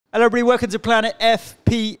Hello everybody, welcome to Planet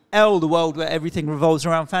FPL, the world where everything revolves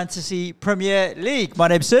around Fantasy Premier League. My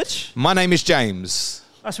name's Suj. My name is James.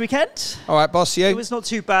 Last weekend? All right, boss, you? It was not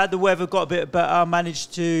too bad. The weather got a bit better. I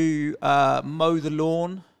managed to mow the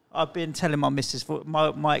lawn. I've been telling my missus,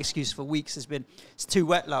 my excuse for weeks has been, it's too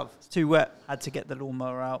wet, love. It's too wet. Had to get the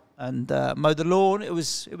lawnmower out and mow the lawn. It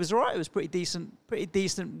was all right. It was pretty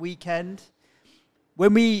decent weekend.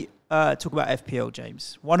 When we talk about FPL,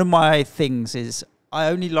 James, one of my things is I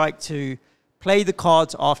only like to play the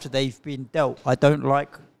cards after they've been dealt. I don't like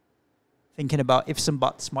thinking about ifs and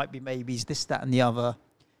buts, might be maybes, this, that, and the other.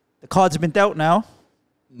 The cards have been dealt now.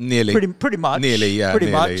 Nearly. Pretty much. Nearly, yeah. Pretty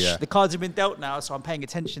nearly, much. Yeah. The cards have been dealt now, so I'm paying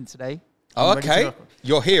attention today. Oh, okay.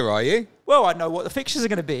 You're here, are you? Well, I know what the fixtures are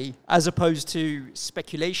going to be, as opposed to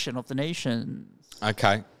speculation of the nations.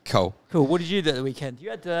 Okay, cool. Cool. What did you do at the weekend?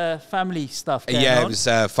 You had family stuff going on. It was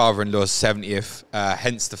father-in-law's 70th,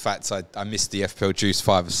 hence the fact I missed the FPL Juice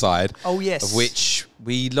 5-a-side. Oh, yes. Of which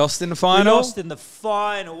we lost in the final. We lost in the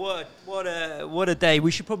final. What a day.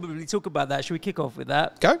 We should probably talk about that. Should we kick off with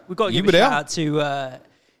that? Go. We've got to give a shout out to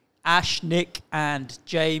Ash, Nick, and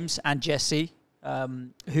James and Jesse,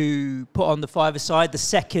 who put on the 5-a-side, the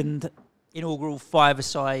second inaugural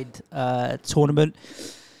 5-a-side tournament.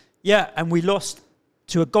 Yeah, and we lost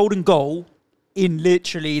to a golden goal in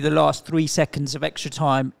literally the last 3 seconds of extra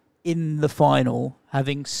time in the final,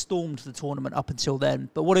 having stormed the tournament up until then.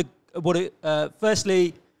 But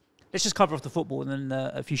firstly, let's just cover off the football and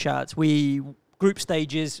then a few shout-outs. We group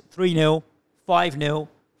stages, 3-0, 5-0,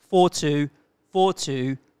 4-2,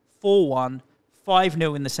 4-2, 4-1,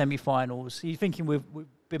 5-0 in the semi-finals. You're thinking we've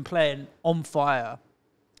been playing on fire.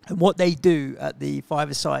 And what they do at the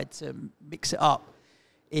 5-a-side to mix it up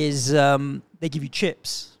is they give you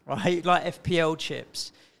chips, right? Like FPL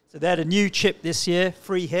chips. So they had a new chip this year,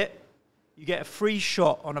 free hit. You get a free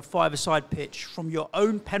shot on a 5-a-side pitch from your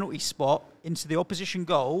own penalty spot into the opposition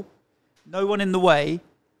goal. No one in the way,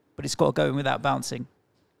 but it's got to go in without bouncing.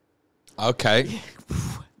 Okay.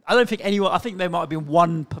 I don't think anyone, I think there might have been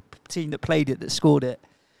one team that played it that scored it.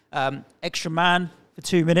 Extra man for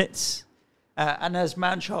 2 minutes. And as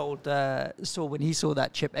Manchild saw when he saw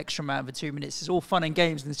that chip, extra man for 2 minutes, it's all fun and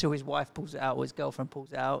games until his wife pulls it out or his girlfriend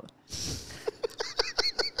pulls it out.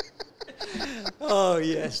 Oh,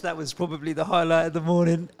 yes, that was probably the highlight of the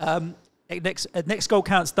morning. Next goal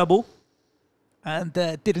counts double, and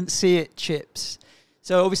didn't see it chips.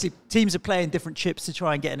 So obviously teams are playing different chips to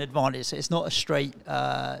try and get an advantage. So it's not a straight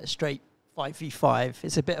 5v5.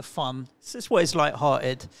 It's a bit of fun. It's what it's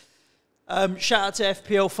light-hearted. Shout out to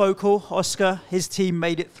FPL Focal, Oscar. His team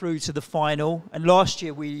made it through to the final. And last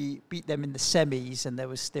year we beat them in the semis, and there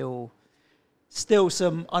was still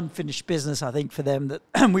some unfinished business, I think, for them. That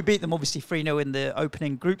we beat them obviously 3-0 in the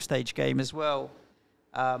opening group stage game as well.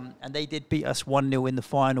 And they did beat us 1-0 in the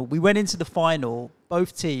final. We went into the final,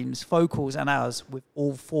 both teams, Focals and ours, with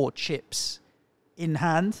all 4 chips in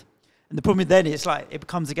hand. And the problem then is like it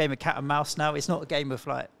becomes a game of cat and mouse now. It's not a game of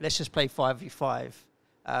like, let's just play 5v5.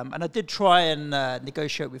 And I did try and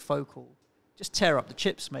negotiate with Focal. Just tear up the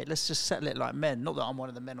chips, mate. Let's just settle it like men. Not that I'm one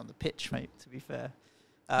of the men on the pitch, mate, to be fair.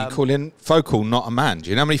 You call in Focal not a man. Do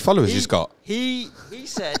you know how many followers he's got? He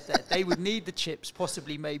said that they would need the chips,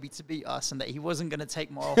 possibly maybe to beat us, and that he wasn't going to take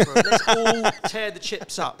my offer. Let's all tear the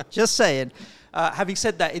chips up. Just saying. Having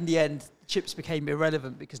said that, in the end, chips became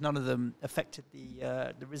irrelevant because none of them affected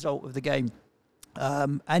the result of the game.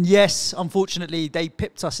 And yes, unfortunately, they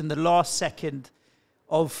pipped us in the last second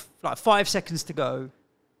of like 5 seconds to go,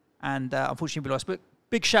 and unfortunately we lost. But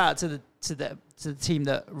big shout out to the team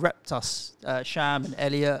that repped us, Sham and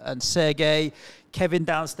Elliot and Sergey, Kevin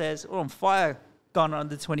downstairs, all on fire, Ghana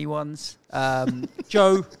under 21s,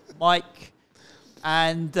 Joe, Mike,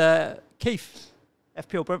 and Keith,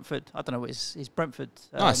 FPL Brentford. I don't know what he's Brentford.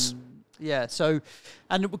 Nice. Yeah, so,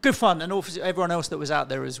 and good fun, and also everyone else that was out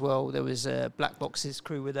there as well. There was Black Box's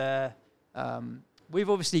crew were there. We've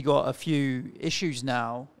obviously got a few issues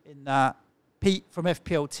now in that Pete from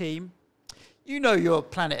FPL team, you know your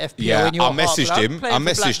Planet FPL. Yeah, and your I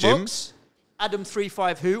messaged him. Adam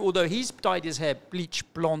 35 who, although he's dyed his hair bleach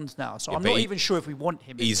blonde now, so I'm not even sure if we want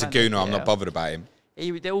him. He's a gooner. I'm not bothered about him.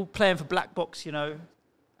 They're all playing for Black Box, you know.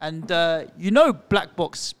 And Black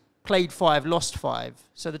Box played 5, lost 5.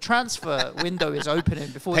 So the transfer window is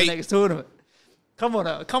opening before the next tournament. Come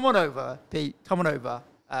on over, Pete. Come on over.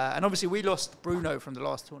 And obviously we lost Bruno from the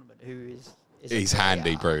last tournament, who is he's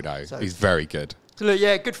handy, Bruno. So he's very good. So look,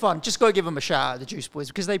 yeah, good fun. Just got to give them a shout out, the Juice Boys,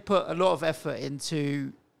 because they put a lot of effort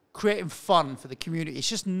into creating fun for the community. It's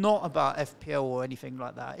just not about FPL or anything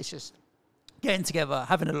like that. It's just getting together,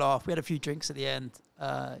 having a laugh. We had a few drinks at the end.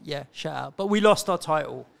 Yeah, shout out. But we lost our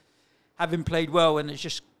title, having played well, and it's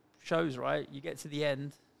just shows, right? You get to the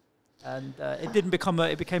end, and it didn't become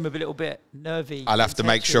it became a little bit nervy. I'll have to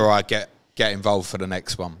make sure I get involved for the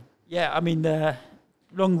next one. Yeah, I mean,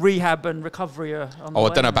 long rehab and recovery are on the way,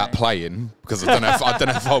 I don't know about playing, because I don't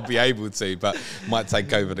know if I'll be able to, but might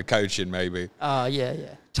take over the coaching maybe.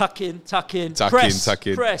 Yeah. Tuck in.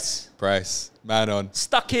 Press. Man on.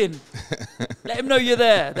 Stuck in. Let him know you're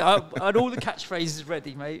there. I had all the catchphrases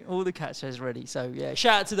ready, mate. All the catchphrases ready. So, yeah,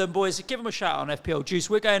 shout out to them, boys. Give them a shout out on FPL Juice.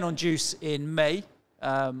 We're going on Juice in May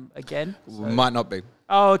again. So. We might not be.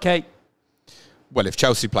 Oh, okay. Well, if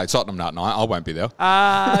Chelsea play Tottenham that night, I won't be there.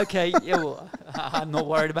 Okay. Yeah, well, I'm not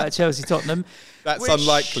worried about Chelsea-Tottenham. That's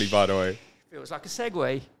unlikely, by the way. Feels like a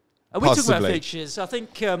segue. Are we talking about fixtures? I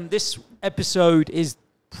think this episode is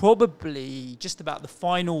probably just about the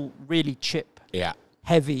final really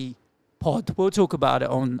chip-heavy pod. We'll talk about it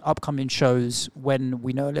on upcoming shows when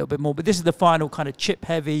we know a little bit more. But this is the final kind of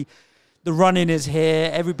chip-heavy. The run-in is here.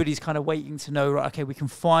 Everybody's kind of waiting to know, right, okay, we can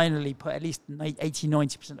finally put at least 80,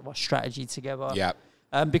 90% of our strategy together. Yep.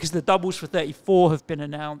 Because the doubles for 34 have been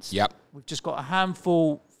announced. Yep. We've just got a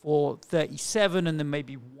handful for 37 and then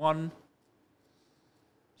maybe one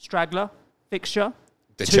straggler fixture.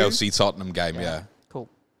 The Chelsea-Tottenham game, yeah. Cool.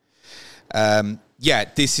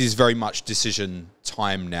 This is very much decision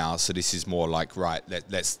time now. So this is more like, right,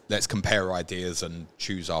 let's compare ideas and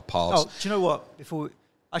choose our paths. Oh, do you know what?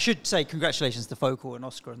 I should say congratulations to Focal and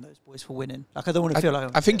Oscar and those boys for winning. Like, I don't want to feel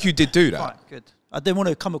like... I think you did do that. Fine, good. I didn't want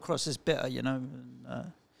to come across as bitter,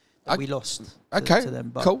 that we lost to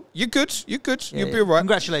them. But cool. You're good. You'll be all right.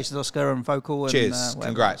 Congratulations, Oscar and Focal. Cheers.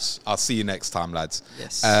 Congrats. I'll see you next time, lads.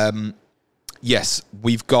 Yes. Yes,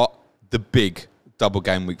 we've got the big Double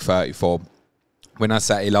Game Week 34. When I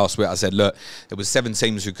sat here last week, I said, look, there was 7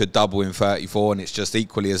 teams who could double in 34, and it's just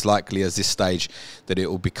equally as likely as this stage that it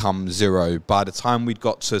will become 0. By the time we'd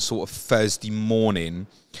got to sort of Thursday morning,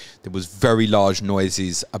 there was very large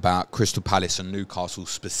noises about Crystal Palace and Newcastle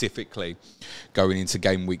specifically going into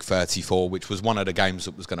Game Week 34, which was one of the games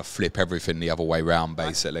that was going to flip everything the other way round,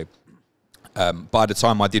 basically. By the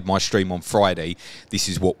time I did my stream on Friday, this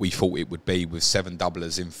is what we thought it would be with 7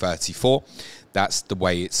 doublers in 34. That's the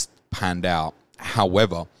way it's panned out.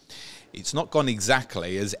 However, it's not gone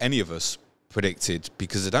exactly as any of us predicted,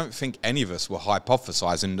 because I don't think any of us were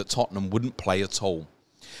hypothesising that Tottenham wouldn't play at all.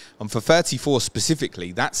 And for 34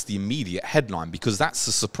 specifically, that's the immediate headline, because that's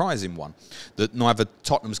the surprising one, that neither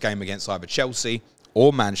Tottenham's game against either Chelsea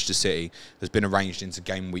or Manchester City has been arranged into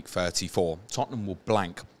Game Week 34. Tottenham will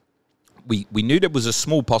blank. We knew there was a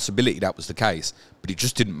small possibility that was the case, but it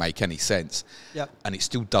just didn't make any sense. Yep. And it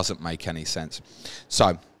still doesn't make any sense.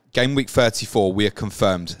 So, Game Week 34, we are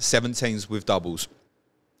confirmed. 17s with doubles.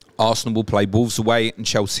 Arsenal will play Wolves away and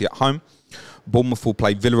Chelsea at home. Bournemouth will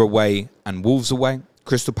play Villa away and Wolves away.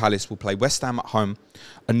 Crystal Palace will play West Ham at home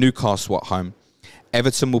and Newcastle at home.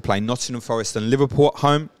 Everton will play Nottingham Forest and Liverpool at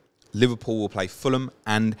home. Liverpool will play Fulham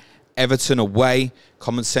and Everton away.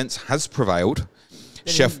 Common sense has prevailed.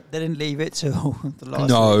 They didn't leave it till the last week.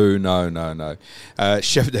 No. There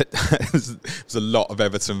was a lot of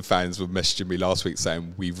Everton fans were messaging me last week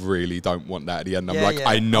saying we really don't want that at the end. I'm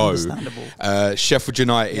I know. Sheffield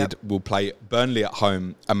United will play Burnley at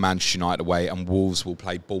home and Manchester United away, and Wolves will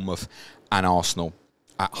play Bournemouth and Arsenal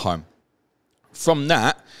at home. From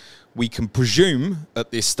that, we can presume at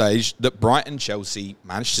this stage that Brighton, Chelsea,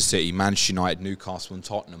 Manchester City, Manchester United, Newcastle and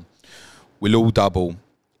Tottenham will all double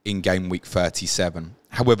in Game Week 37.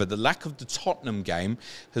 However, the lack of the Tottenham game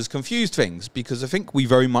has confused things, because I think we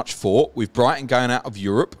very much thought, with Brighton going out of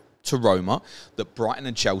Europe to Roma, that Brighton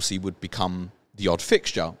and Chelsea would become the odd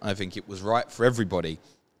fixture. I think it was right for everybody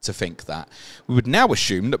to think that. We would now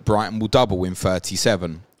assume that Brighton will double in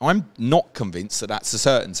 37. I'm not convinced that that's a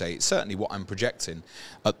certainty. It's certainly what I'm projecting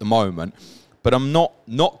at the moment, but I'm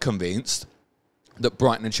not convinced that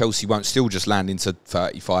Brighton and Chelsea won't still just land into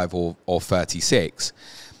 35 or 36.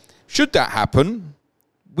 Should that happen,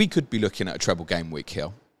 we could be looking at a treble game week here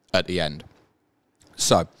at the end.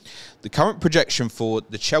 So, the current projection for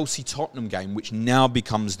the Chelsea-Tottenham game, which now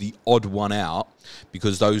becomes the odd one out,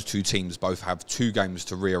 because those two teams both have 2 games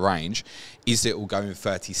to rearrange, is that it will go in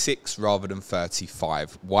 36 rather than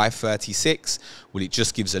 35. Why 36? Well, it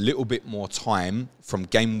just gives a little bit more time from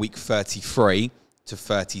game week 33 to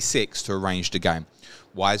 36 to arrange the game.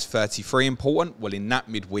 Why is 33 important? Well, in that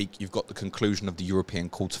midweek, you've got the conclusion of the European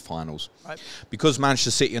quarterfinals. Right. Because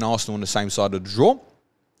Manchester City and Arsenal are on the same side of the draw,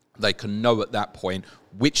 they can know at that point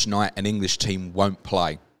which night an English team won't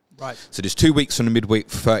play. Right. So there's 2 weeks from the midweek,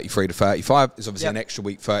 33 to 35. There's obviously an extra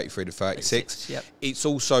week, 33 to 36. Yep. It's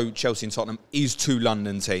also Chelsea and Tottenham is 2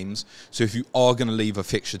 London teams. So if you are going to leave a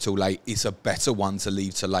fixture till late, it's a better one to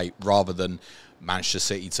leave till late rather than Manchester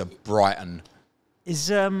City to Brighton. Is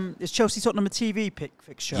Chelsea Tottenham a TV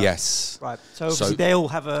fixture? Yes. Right. So obviously they all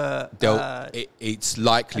have a. It's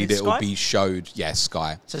likely that it will be showed. Yes,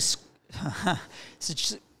 Sky. So,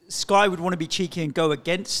 Sky would want to be cheeky and go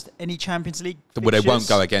against any Champions League fixtures. Well, they won't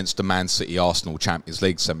go against the Man City Arsenal Champions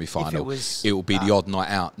League semi-final. It will be the odd night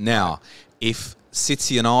out. Now, if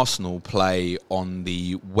City and Arsenal play on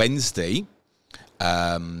the Wednesday.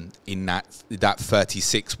 In that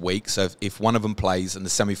 36 weeks, so if one of them plays and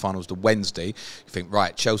the semi-finals the Wednesday, you think,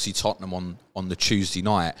 right, Chelsea-Tottenham on the Tuesday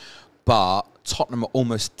night, but Tottenham are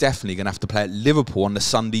almost definitely going to have to play at Liverpool on the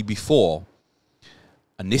Sunday before,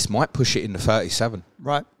 and this might push it into 37.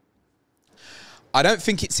 Right. I don't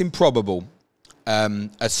think it's improbable.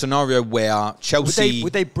 A scenario where Chelsea...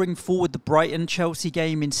 Would they bring forward the Brighton-Chelsea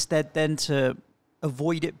game instead then to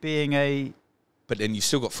avoid it being a... But then you've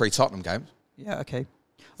still got 3 Tottenham games. Yeah, okay.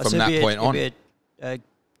 From that point on. It'd be a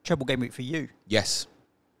treble game week for you. Yes.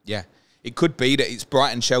 Yeah. It could be that it's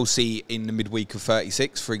Brighton-Chelsea in the midweek of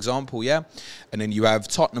 36, for example, yeah? And then you have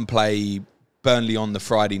Tottenham play Burnley on the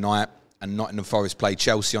Friday night and Nottingham Forest play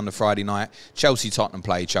Chelsea on the Friday night. Chelsea-Tottenham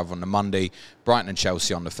play each other on the Monday. Brighton and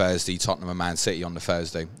Chelsea on the Thursday. Tottenham and Man City on the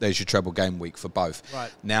Thursday. There's your treble game week for both.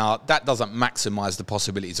 Right. Now, that doesn't maximise the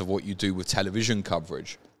possibilities of what you do with television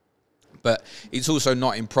coverage. But it's also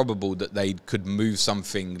not improbable that they could move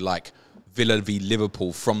something like Villa v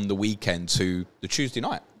Liverpool from the weekend to the Tuesday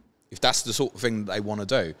night. If that's the sort of thing that they want to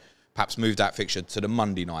do, perhaps move that fixture to the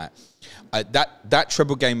Monday night. That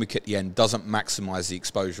treble game week at the end doesn't maximise the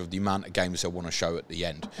exposure of the amount of games they want to show at the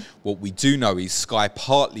end. What we do know is Sky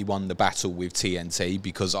partly won the battle with TNT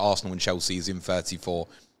because Arsenal and Chelsea is in 34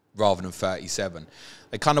 rather than 37.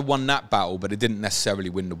 They kind of won that battle, but they didn't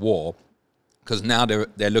necessarily win the war. Because now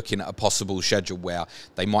they're looking at a possible schedule where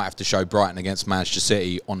they might have to show Brighton against Manchester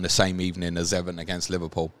City on the same evening as Everton against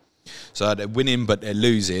Liverpool. So they're winning, but they're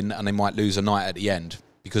losing, and they might lose a night at the end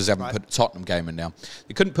because they haven't put the Tottenham game in now.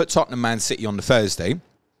 They couldn't put Tottenham Man City on the Thursday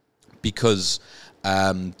because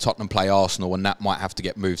Tottenham play Arsenal, and that might have to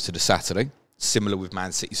get moved to the Saturday. Similar with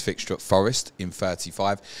Man City's fixture at Forest in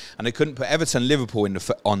 35. And they couldn't put Everton Liverpool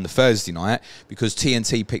on the Thursday night because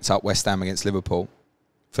TNT picked up West Ham against Liverpool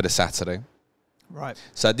for the Saturday. Right.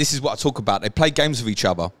 So this is what I talk about. They play games with each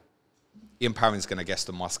other. Ian Parring's going to guest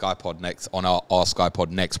on my Sky Pod on our Sky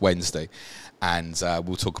Pod next Wednesday, and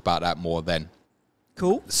we'll talk about that more then.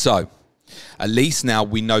 Cool. So at least now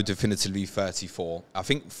we know definitively 34. I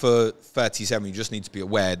think for 37, you just need to be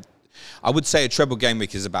aware. I would say a treble game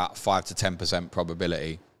week is about 5 to 10%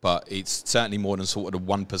 probability, but it's certainly more than sort of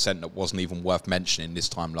the 1% that wasn't even worth mentioning this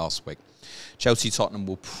time last week. Chelsea-Tottenham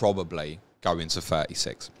will probably go into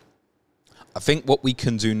 36. I think what we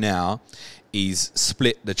can do now is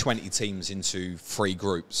split the 20 teams into 3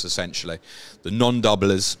 groups, essentially. The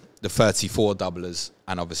non-doublers, the 34 doublers,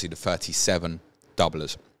 and obviously the 37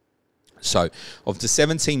 doublers. So, of the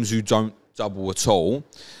 7 teams who don't double at all,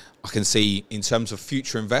 I can see in terms of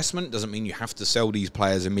future investment, doesn't mean you have to sell these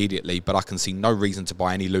players immediately, but I can see no reason to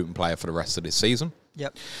buy any Luton player for the rest of this season.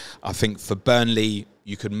 Yep. I think for Burnley,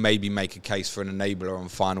 you could maybe make a case for an enabler on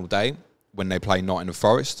final day when they play Nottingham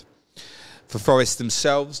Forest. For Forest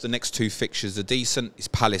themselves, the next 2 fixtures are decent. It's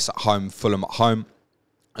Palace at home, Fulham at home.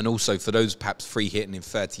 And also for those perhaps free hitting in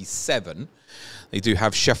 37, they do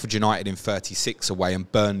have Sheffield United in 36 away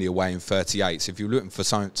and Burnley away in 38. So if you're looking for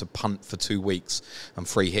something to punt for 2 weeks and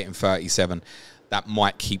free hit in 37, that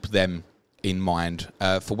might keep them in mind.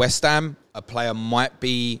 For West Ham, a player might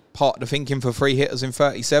be part of the thinking for free hitters in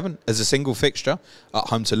 37 as a single fixture at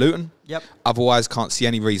home to Luton. Yep. Otherwise, can't see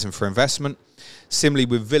any reason for investment. Similarly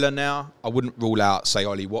with Villa now, I wouldn't rule out, say,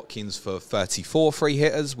 Ollie Watkins for 34 free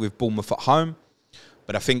hitters with Bournemouth at home.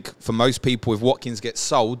 But I think for most people, if Watkins gets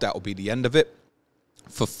sold, that will be the end of it.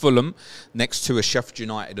 For Fulham, next to a Sheffield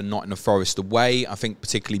United and Nottingham Forest away, I think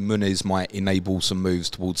particularly Muniz might enable some moves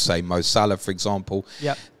towards, say, Mo Salah, for example.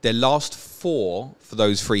 Yep. Their last 4 for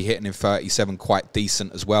those free hitting in 37, quite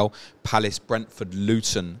decent as well. Palace, Brentford,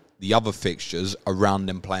 Luton, the other fixtures around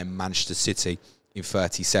them playing Manchester City in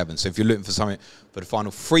 37. So if you're looking for something for the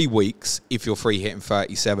final 3 weeks, if you're free hitting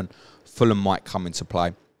 37, Fulham might come into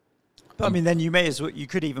play. But I mean, then you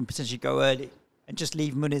could even potentially go early and just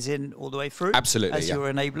leave Muniz in all the way through. Absolutely, as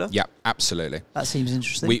your enabler. Yeah, absolutely. That seems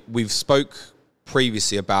interesting. We've spoke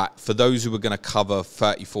previously about, for those who are going to cover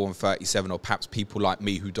 34 and 37, or perhaps people like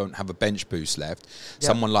me who don't have a bench boost left,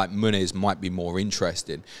 someone like Muniz might be more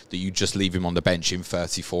interested that you just leave him on the bench in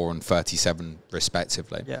 34 and 37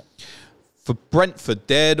 respectively. Yeah. For Brentford,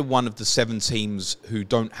 they're one of the 7 teams who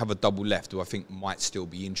don't have a double left, who I think might still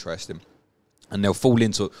be interesting. And they'll fall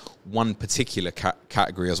into one particular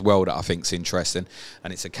category as well that I think is interesting.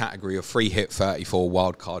 And it's a category of free hit 34,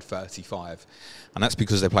 wildcard 35. And that's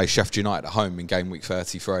because they play Sheffield United at home in game week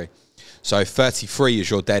 33. So 33 is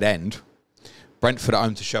your dead end. Brentford at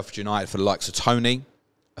home to Sheffield United for the likes of Tony.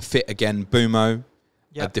 A fit again, Bumo.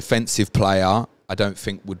 Yep. A defensive player I don't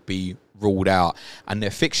think would be ruled out. And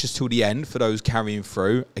their fixtures till the end for those carrying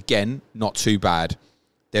through, again, not too bad.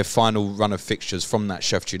 Their final run of fixtures from that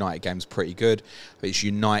Sheffield United game is pretty good. It's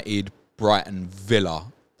United, Brighton, Villa,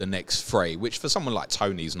 the next three, which for someone like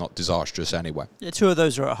Tony is not disastrous anyway. Yeah, 2 of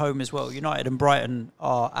those are at home as well. United and Brighton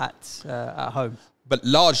are at home. But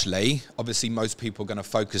largely, obviously, most people are going to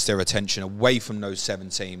focus their attention away from those 7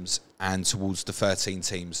 teams and towards the 13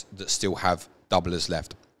 teams that still have doublers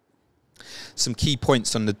left. Some key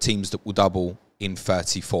points on the teams that will double in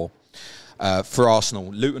 34. For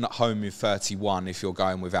Arsenal, Luton at home in 31, if you're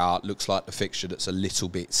going without, looks like the fixture that's a little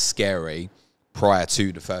bit scary prior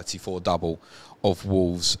to the 34 double of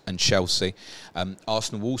Wolves and Chelsea.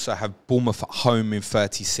 Arsenal also have Bournemouth at home in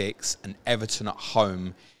 36 and Everton at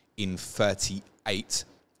home in 38.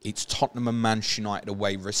 It's Tottenham and Manchester United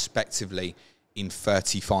away respectively in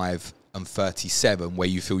 35 and 37, where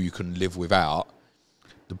you feel you can live without.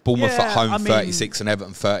 The Bournemouth at home 36 and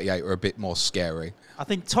Everton 38 are a bit more scary. I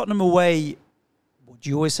think Tottenham away, do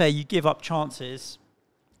you always say you give up chances?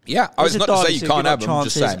 Yeah, I was not to say you can't have them,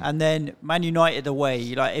 chances, just saying. And then Man United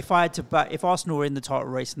away, like if Arsenal were in the title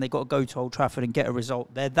race and they got to go to Old Trafford and get a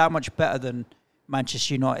result, they're that much better than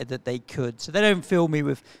Manchester United that they could. So they don't fill me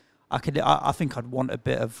with, I think I'd want a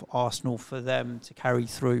bit of Arsenal for them to carry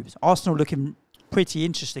through. So Arsenal looking pretty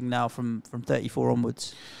interesting now from 34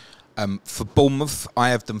 onwards. For Bournemouth, I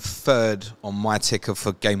have them third on my ticker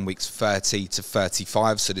for game weeks 30 to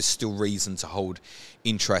 35, so there's still reason to hold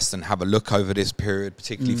interest and have a look over this period,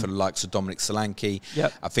 particularly for the likes of Dominic Solanke.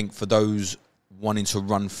 Yep. I think for those wanting to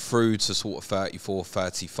run through to sort of 34,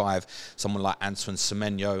 35, someone like Antoine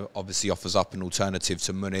Semenyo obviously offers up an alternative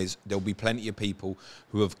to Muniz. There'll be plenty of people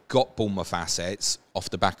who have got Bournemouth assets off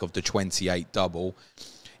the back of the 28 double.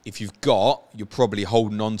 If you've got, you're probably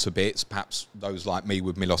holding on to bits. Perhaps those like me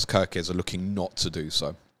with Milos Kerkez are looking not to do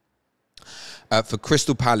so. For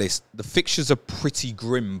Crystal Palace, the fixtures are pretty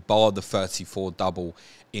grim, bar the 34 double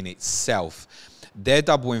in itself. Their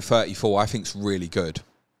double in 34, I think, is really good.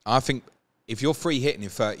 I think if you're free hitting in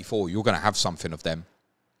 34, you're going to have something of them.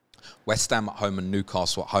 West Ham at home and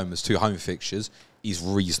Newcastle at home as 2 home fixtures is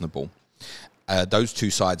reasonable. Those 2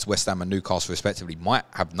 sides, West Ham and Newcastle respectively, might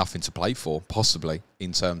have nothing to play for, possibly,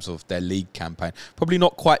 in terms of their league campaign. Probably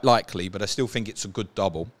not quite likely, but I still think it's a good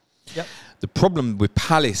double. Yep. The problem with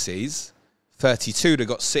Palace is 32 they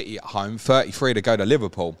got City at home, 33 to go to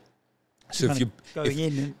Liverpool. So if you're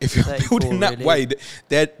building that way,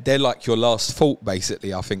 they're like your last fault,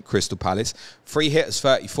 basically, I think, Crystal Palace. Free hitters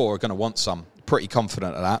 34 are going to want some. Pretty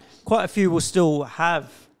confident of that. Quite a few will still have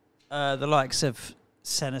the likes of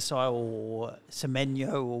Senesai or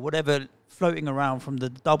Semenyo or whatever floating around from the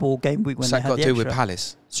double game week when they had the extra. What's that got to do with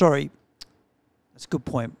Palace? Sorry. That's a good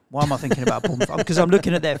point. Why am I thinking about Bournemouth? Because I'm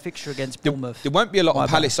looking at their fixture against Bournemouth. There won't be a lot of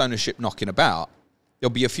Palace ownership knocking about. There'll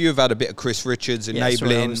be a few who've had a bit of Chris Richards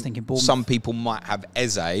enabling. Some people might have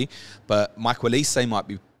Eze, but Michael Elise might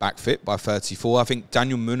be back fit by 34. I think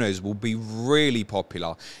Daniel Munoz will be really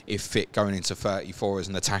popular if fit going into 34 as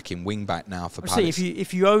an attacking wing-back now for Palace.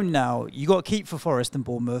 If you own now, you got to keep for Forest and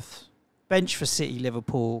Bournemouth, bench for City,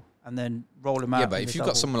 Liverpool, and then roll them out. Yeah, but if you've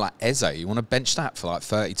got someone like Eze, you want to bench that for like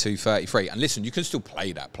 32, 33. And listen, you can still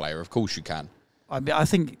play that player. Of course you can. I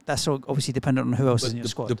think that's obviously dependent on who else is in your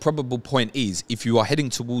squad. The probable point is, if you are heading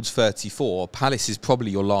towards 34, Palace is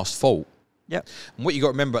probably your last fault. Yep. And what you got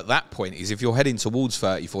to remember at that point is, if you're heading towards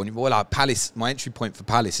 34, and you're like, Palace, my entry point for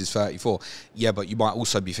Palace is 34. Yeah, but you might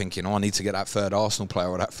also be thinking, I need to get that third Arsenal player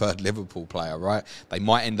or that third Liverpool player, right? They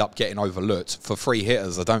might end up getting overlooked. For free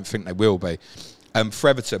hitters, I don't think they will be. For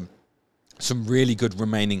Everton, some really good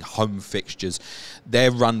remaining home fixtures. Their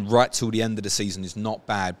run right till the end of the season is not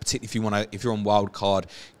bad, particularly if you're on wild card.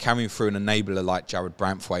 Carrying through an enabler like Jared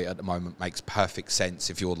Branthwaite at the moment makes perfect sense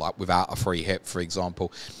if you're like without a free hit, for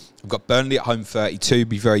example. We've got Burnley at home 32,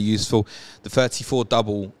 be very useful. The 34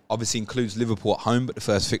 double obviously includes Liverpool at home, but the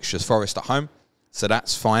first fixture is Forest at home, so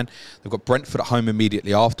that's fine. They've got Brentford at home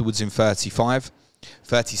immediately afterwards in 35.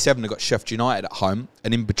 37, they've got Sheffield United at home,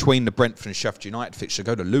 and in between the Brentford and Sheffield United fixture,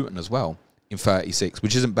 go to Luton as well in 36,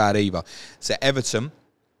 which isn't bad either. So Everton,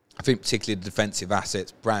 I think particularly the defensive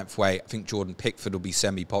assets, Branthwaite, I think Jordan Pickford will be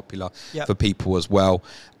semi-popular for people as well.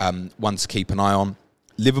 One to keep an eye on.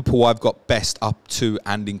 Liverpool, I've got best up to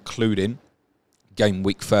and including game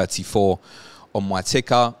week 34 on my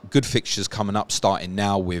ticker. Good fixtures coming up, starting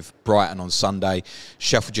now with Brighton on Sunday.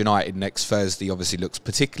 Sheffield United next Thursday obviously looks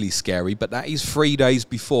particularly scary, but that is 3 days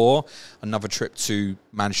before another trip to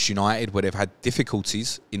Manchester United, where they've had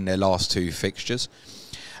difficulties in their last 2 fixtures.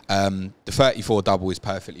 The 34 double is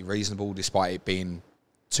perfectly reasonable, despite it being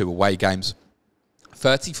 2 away games.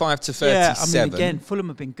 35 to 37. Yeah, I mean, again, Fulham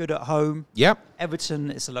have been good at home. Yep. Everton,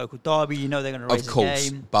 it's a local derby. You know they're going to raise a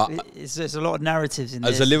game. But there's a lot of narratives in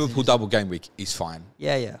this. As a Liverpool double game week is fine.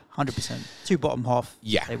 Yeah, 100%. 2 bottom half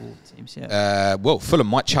table teams, well, Fulham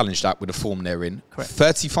might challenge that with the form they're in. Correct.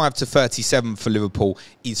 35 to 37 for Liverpool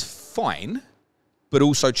is fine, but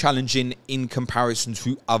also challenging in comparison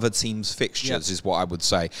to other teams' fixtures is what I would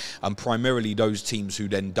say. And primarily those teams who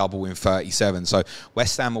then double in 37. So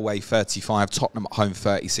West Ham away 35, Tottenham at home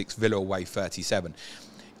 36, Villa away 37.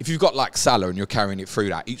 If you've got like Salah and you're carrying it through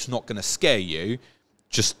that, it's not going to scare you.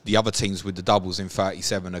 Just the other teams with the doubles in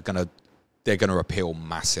 37 they're going to appeal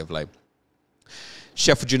massively.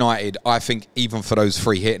 Sheffield United, I think even for those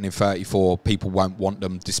free hitting in 34, people won't want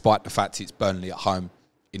them, despite the fact it's Burnley at home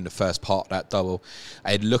in the first part of that double.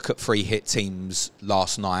 I had a look at free hit teams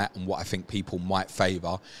last night and what I think people might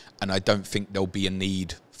favour, and I don't think there'll be a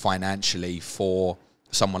need financially for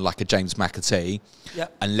someone like a James McAtee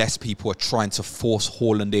unless people are trying to force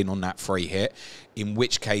Haaland in on that free hit, in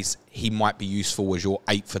which case he might be useful as your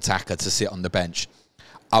 8th attacker to sit on the bench.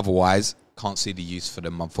 Otherwise, can't see the use for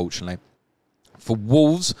them, unfortunately. For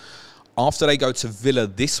Wolves, after they go to Villa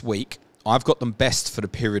this week, I've got them best for the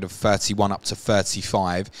period of 31 up to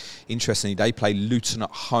 35. Interestingly, they play Luton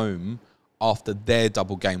at home after their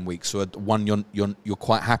double game week. So one you're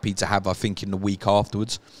quite happy to have, I think, in the week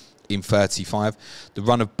afterwards in 35. The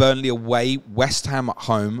run of Burnley away, West Ham at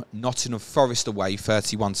home, Nottingham Forest away,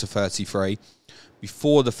 31 to 33.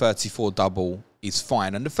 Before the 34 double is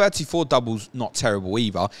fine. And the 34 double's not terrible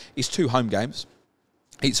either. It's 2 home games.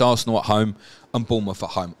 It's Arsenal at home and Bournemouth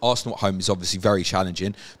at home. Arsenal at home is obviously very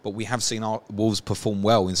challenging, but we have seen our Wolves perform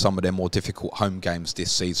well in some of their more difficult home games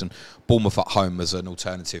this season. Bournemouth at home as an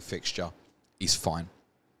alternative fixture is fine.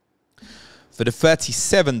 For the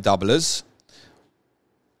 37 doublers,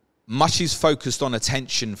 much is focused on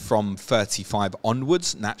attention from 35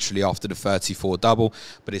 onwards, naturally after the 34 double,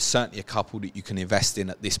 but it's certainly a couple that you can invest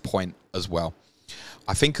in at this point as well.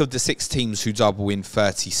 I think of the 6 teams who double in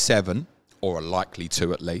 37, or are likely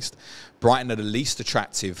to at least, Brighton are the least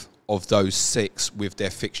attractive of those 6 with their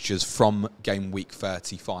fixtures from game week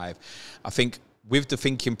 35. I think with the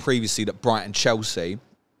thinking previously that Brighton-Chelsea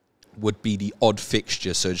would be the odd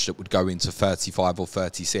fixture, Suj, that would go into 35 or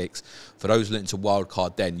 36. For those looking to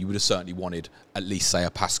wildcard then, you would have certainly wanted at least, say, a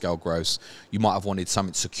Pascal Gross. You might have wanted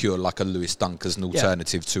something secure like a Lewis Dunk as an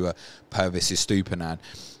alternative to a Purvis Estupiñán.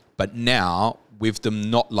 But now, with them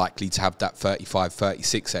not likely to have that 35,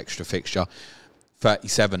 36 extra fixture,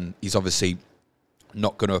 37 is obviously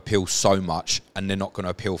not going to appeal so much, and they're not going to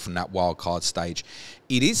appeal from that wildcard stage.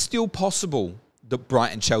 It is still possible that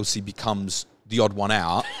Brighton-Chelsea becomes the odd one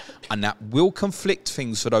out, and that will conflict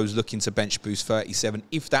things for those looking to bench boost 37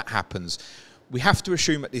 if that happens. We have to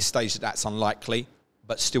assume at this stage that that's unlikely,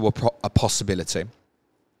 but still a possibility.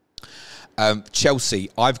 Chelsea,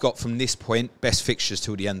 I've got from this point best fixtures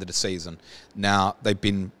till the end of the season. Now, they've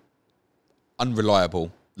been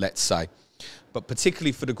unreliable, let's say, but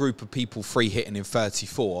particularly for the group of people free hitting in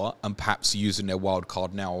 34 and perhaps using their wild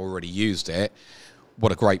card now, already used it.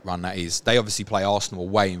 What a great run that is. They obviously play Arsenal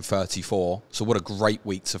away in 34, so what a great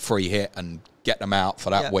week to free hit and get them out for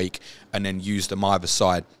that week and then use them either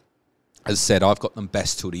side. As I said, I've got them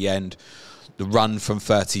best till the end. The run from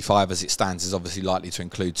 35 as it stands is obviously likely to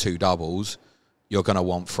include 2 doubles. You're going to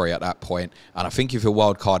want 3 at that point. And I think if you're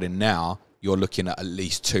wildcarding now, you're looking at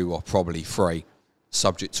least 2 or probably 3,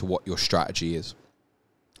 subject to what your strategy is.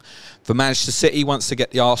 For Manchester City, once they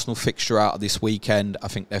get the Arsenal fixture out of this weekend, I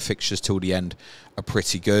think their fixtures till the end are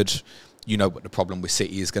pretty good. You know what the problem with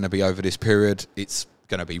City is going to be over this period. It's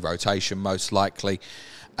going to be rotation, most likely.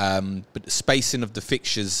 But the spacing of the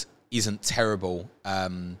fixtures isn't terrible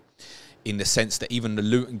in the sense that even the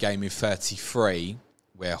Luton game in 33,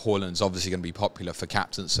 where Haaland's obviously going to be popular for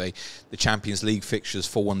captaincy, the Champions League fixtures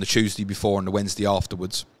fall on the Tuesday before and the Wednesday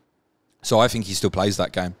afterwards. So I think he still plays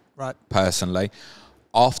that game, personally.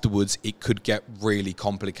 Afterwards, it could get really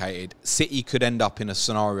complicated. City could end up in a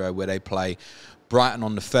scenario where they play Brighton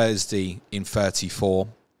on the Thursday in 34,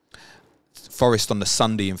 Forest on the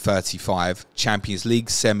Sunday in 35, Champions League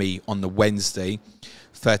semi on the Wednesday,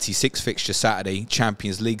 36 fixture Saturday,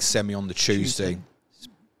 Champions League semi on the Tuesday. It's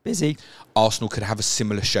busy. Arsenal could have a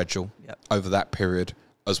similar schedule over that period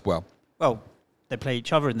as well. Well, they play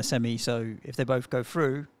each other in the semi, so if they both go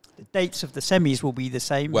through... The dates of the semis will be the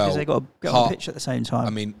same because they've got to get on the pitch at the same time. I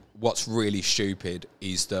mean, what's really stupid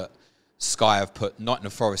is that Sky have put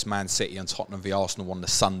Nottingham Forest, Man City and Tottenham v Arsenal on the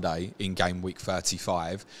Sunday in game week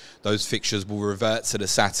 35. Those fixtures will revert to the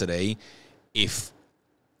Saturday if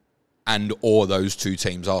or those two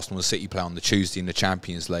teams, Arsenal and City, play on the Tuesday in the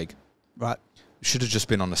Champions League. Right. It should have just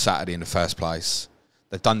been on the Saturday in the first place.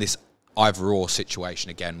 They've done this either-or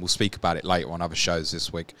situation again. We'll speak about it later on other shows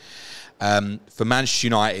this week. For Manchester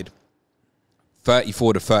United,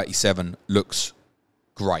 34 to 37 looks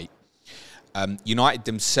great. United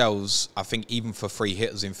themselves, I think even for free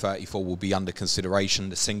hitters in 34 will be under consideration.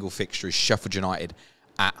 The single fixture is Sheffield United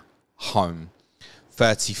at home.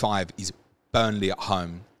 35 is Burnley at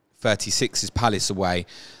home. 36 is Palace away.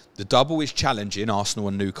 The double is challenging Arsenal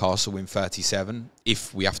and Newcastle in 37,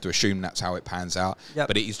 if we have to assume that's how it pans out. Yep.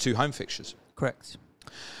 But it is 2 home fixtures. Correct.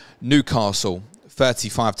 Newcastle,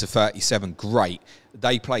 35 to 37, great.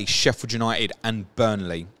 They play Sheffield United and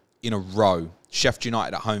Burnley in a row. Sheffield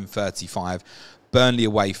United at home, 35. Burnley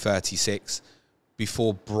away, 36.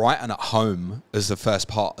 Before Brighton at home as the first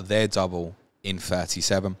part of their double in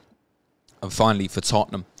 37. And finally, for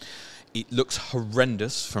Tottenham, it looks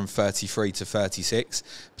horrendous from 33 to 36,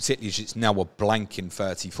 particularly as it's now a blank in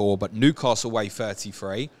 34. But Newcastle away,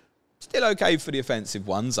 33. Still okay for the offensive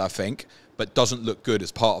ones, I think, but doesn't look good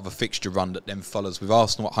as part of a fixture run that then follows with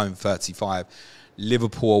Arsenal at home, 35.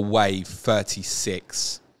 Liverpool away,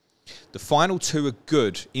 36. The final 2 are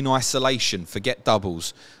good in isolation. Forget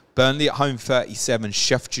doubles. Burnley at home, 37.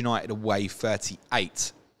 Sheffield United away,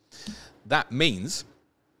 38. That means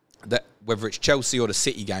that whether it's Chelsea or the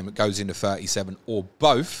City game that goes into 37 or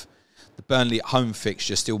both, the Burnley at home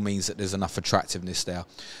fixture still means that there's enough attractiveness there.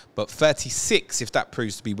 But 36, if that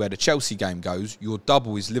proves to be where the Chelsea game goes, your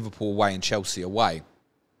double is Liverpool away and Chelsea away.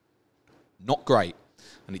 Not great.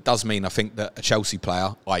 And it does mean, I think, that a Chelsea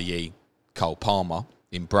player, i.e. Cole Palmer,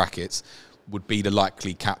 in brackets, would be the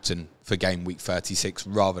likely captain for game week 36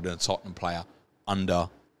 rather than a Tottenham player under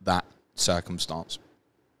that circumstance.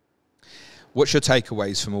 What's your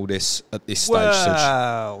takeaways from all this at this stage,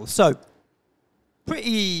 Well, so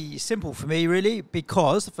pretty simple for me, really,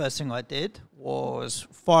 because the first thing I did was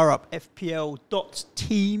fire up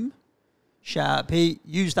FPL.team. Shout out, Pete.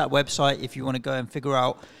 Use that website if you want to go and figure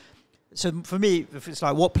out. So for me, if it's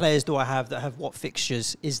like, what players do I have that have what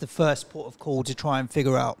fixtures, is the first port of call to try and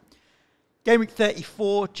figure out. Game week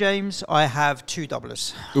 34, James, I have 2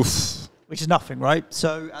 doublers. Oof. Which is nothing, right?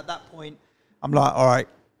 So at that point, I'm like, all right,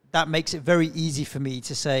 that makes it very easy for me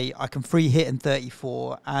to say I can free hit in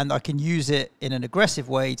 34 and I can use it in an aggressive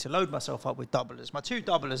way to load myself up with doublers. My 2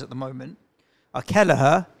 doublers at the moment are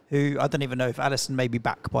Kelleher, who I don't even know if Alisson may be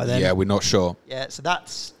back by then. Yeah, we're not sure. Yeah, so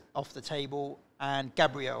that's off the table. And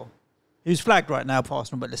Gabriel, who's flagged right now for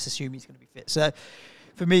Arsenal, but let's assume he's going to be fit. So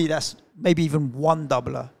for me, that's maybe even 1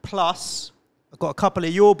 doubler. Plus, I've got a couple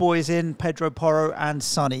of your boys in, Pedro Porro and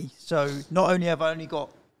Sonny. So not only have I only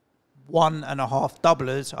got 1.5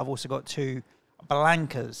 doublers, I've also got 2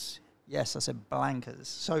 blankers. Yes, I said blankers.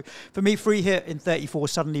 So for me, free hit in 34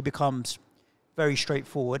 suddenly becomes very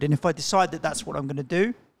straightforward. And if I decide that that's what I'm going to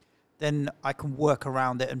do, then I can work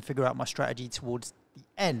around it and figure out my strategy towards the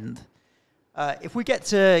end. If we get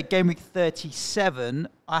to game week 37,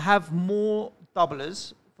 I have more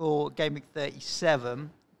doublers for game week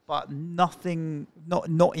 37, but nothing,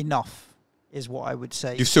 not enough is what I would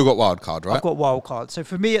say. You've still got wildcard, right? I've got wildcard. So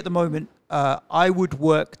for me at the moment, I would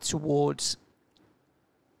work towards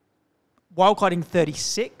wildcarding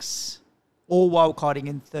 36 or wildcarding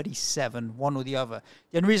in 37, one or the other.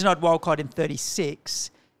 The only reason I'd wildcard in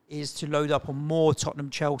 36 is to load up on more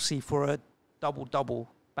Tottenham-Chelsea for a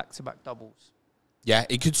double-double, back-to-back doubles. Yeah,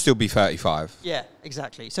 it could still be 35. Yeah,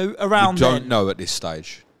 exactly. So around we don't know at this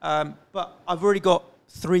stage. But I've already got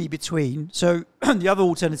 3 between. So the other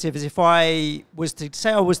alternative is if I was to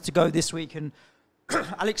say I was to go this week and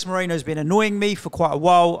Alex Moreno's been annoying me for quite a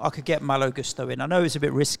while, I could get Malo Gusto in. I know it's a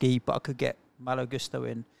bit risky, but I could get Malo Gusto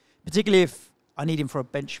in, particularly if I need him for a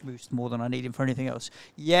bench boost more than I need him for anything else.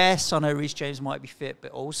 Yes, I know Reece James might be fit,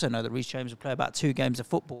 but also know that Reece James will play about 2 games of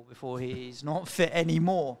football before he's not fit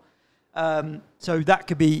anymore. So that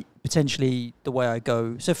could be potentially the way I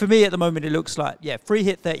go. So for me at the moment, it looks like, yeah, free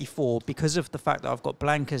hit 34 because of the fact that I've got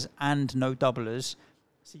blankers and no doublers.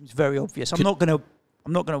 Seems very obvious. I'm not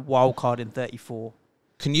gonna wild card in 34.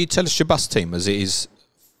 Can you tell us your bus team as it is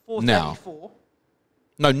for now? 34?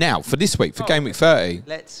 No, now for this week for game week 30.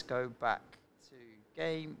 Let's go back to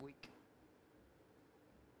game week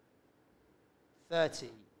 30.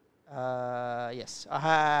 Yes,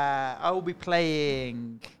 I will be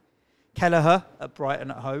playing Kelleher at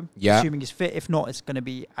Brighton at home. Yeah. Assuming he's fit. If not, it's going to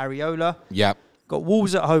be Areola. Yeah. Got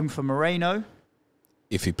Wolves at home for Moreno.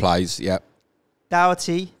 If he plays, yep.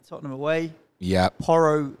 Doherty, Tottenham away. Yep.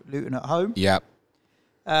 Porro, Luton at home. Yep.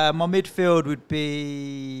 My midfield would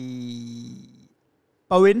be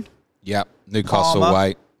Bowen. Yep. Newcastle Palmer.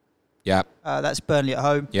 away. Yep. That's Burnley at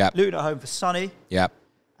home. Yep. Luton at home for Sonny. Yep.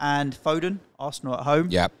 And Foden, Arsenal at home.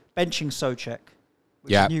 Yep. Benching Souček,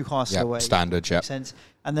 which Yep. is Newcastle Yep. away. Standard, yep. Makes sense.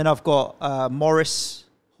 And then I've got Morris,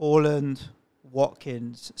 Haaland,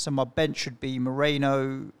 Watkins. So my bench should be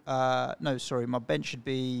Moreno. My bench should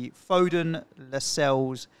be Foden,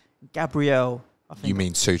 Lascelles, Gabriel. I think. You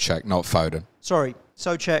mean Souček, not Foden? Sorry,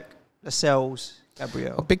 Souček, Lascelles,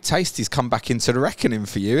 Gabriel. A big tasty's come back into the reckoning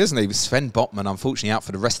for you, isn't he? With Sven Botman, unfortunately, out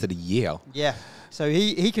for the rest of the year. Yeah, so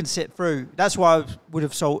he can sit through. That's why I would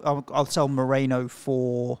have sold. I'll sell Moreno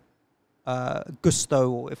for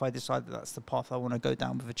Gusto, if I decide that that's the path I want to go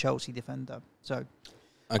down with a Chelsea defender. So okay.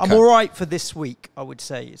 I'm all right for this week, I would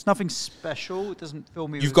say. It's nothing special. It doesn't fill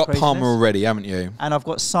me. You've with got craziness. Palmer already, haven't you? And I've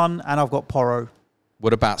got Son, and I've got Porro.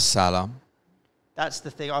 What about Salah? That's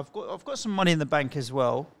the thing. I've got some money in the bank as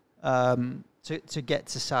well to get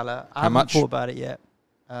to Salah. I How haven't much? thought about it yet.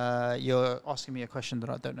 You're asking me a question that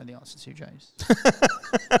I don't know the answer to, James.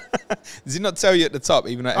 Does it not tell you at the top,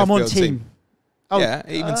 even at I'm FPL on team. Oh, yeah,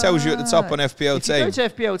 it even tells you at the top on FPL if you go to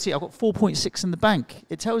FPL I've got 4.6 in the bank.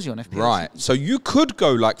 It tells you on FPL. Right. So you could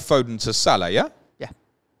go like Foden to Salah, yeah? Yeah.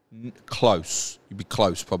 Close. You'd be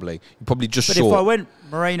close, probably. You're probably just But short. if I went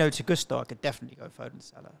Moreno to Gusto, I could definitely go Foden to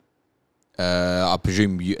Salah. I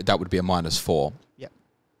presume that would be a -4. Yeah.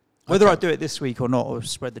 Whether Okay. I do it this week or not, or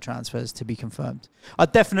spread the transfers to be confirmed. I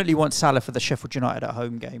definitely want Salah for the Sheffield United at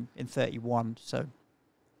home game in 31. So.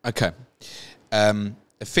 Okay. I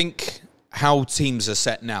think how teams are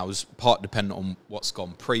set now is part dependent on what's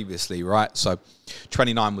gone previously, right? So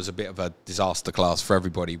 29 was a bit of a disaster class for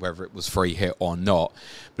everybody, whether it was free hit or not.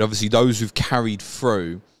 But obviously those who've carried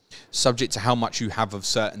through, subject to how much you have of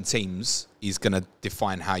certain teams, is going to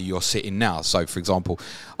define how you're sitting now. So, for example,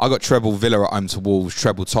 I got treble Villa at home to Wolves,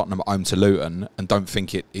 treble Tottenham at home to Luton, and don't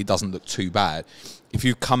think it doesn't look too bad. If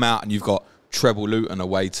you come out and you've got treble Luton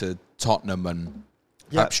away to Tottenham and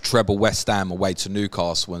perhaps treble West Ham away to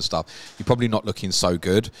Newcastle and stuff, you're probably not looking so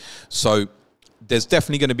good. So there's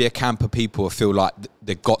definitely going to be a camp of people who feel like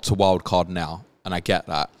they've got to wild card now, and I get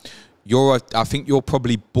that. I think you're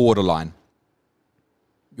probably borderline.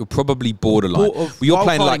 You're probably borderline. You're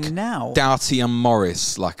playing like now. Doughty and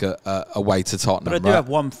Morris, like away to Tottenham. But I do have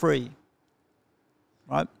 1 free,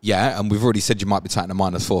 right? Yeah, and we've already said you might be taking a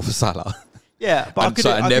 -4 for Salah. Yeah, but I could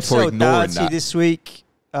therefore sell ignoring Doughty that this week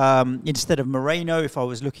instead of Moreno if I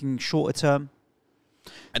was looking shorter term.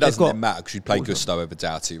 It doesn't then matter because you'd play Gusto over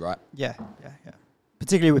Doughty, right? Yeah.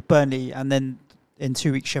 Particularly with Burnley and then in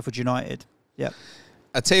 2 weeks Sheffield United. Yeah.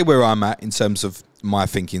 I'll tell you where I'm at in terms of my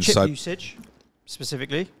thinking. Chip so usage,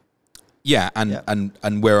 specifically. Yeah,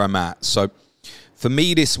 and where I'm at. So for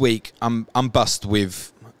me this week, I'm bust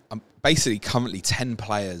with basically currently 10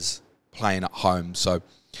 players playing at home. So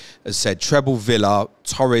as I said, treble Villa,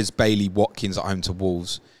 Torres, Bailey, Watkins at home to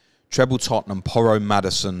Wolves. Treble Tottenham, Porro,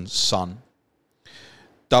 Maddison, Son.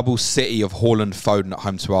 Double City of Haaland, Foden at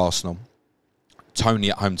home to Arsenal. Tony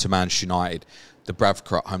at home to Manchester United.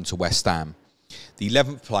 Dubravka at home to West Ham. The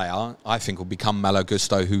 11th player, I think, will become Malo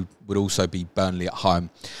Gusto, who would also be Burnley at home.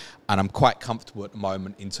 And I'm quite comfortable at the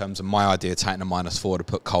moment in terms of my idea taking a -4 to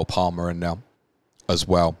put Cole Palmer in there as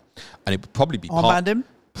well. And it would probably be him?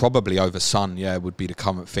 Probably over Son, would be the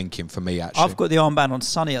current thinking for me, actually. I've got the armband on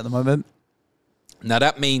Sonny at the moment. Now,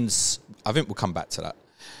 that means, I think we'll come back to that.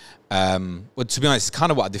 Well, to be honest, it's kind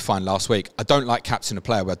of what I defined last week. I don't like captaining a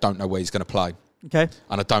player where I don't know where he's going to play. Okay.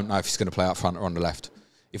 And I don't know if he's going to play up front or on the left.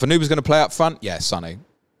 If I knew he was going to play up front, yeah, Sonny.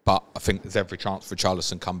 But I think there's every chance for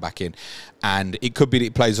Charleston to come back in. And it could be that he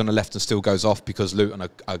plays on the left and still goes off because Luton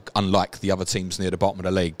are unlike the other teams near the bottom of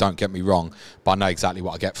the league. Don't get me wrong. But I know exactly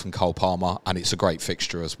what I get from Cole Palmer, and it's a great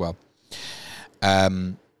fixture as well.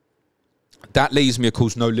 That leaves me, of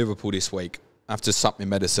course, no Liverpool this week. I have to suck my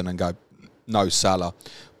medicine and go, no Salah.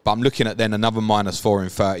 But I'm looking at then another -4 in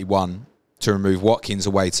 31 to remove Watkins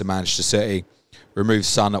away to Manchester City, remove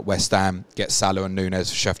Son at West Ham, get Salah and Nunez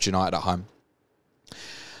for Sheffield United at home.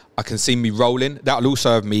 I can see me rolling. That'll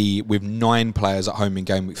also have me with 9 players at home in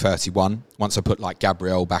game week 31. Once I put like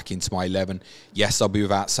Gabriel back into my 11. Yes, I'll be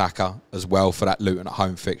without Saka as well for that Luton at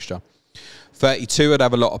home fixture. 32, I'd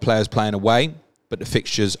have a lot of players playing away, but the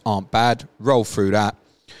fixtures aren't bad. Roll through that.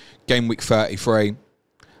 Game week 33,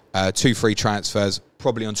 2 free transfers,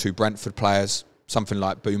 probably on 2 Brentford players, something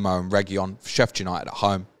like Bumo and Reguilon for Sheffield United at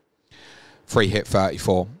home. Free hit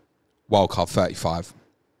 34, wildcard 35.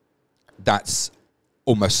 That's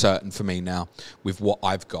almost certain for me now with what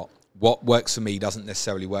I've got what works for me doesn't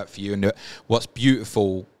necessarily work for you. And what's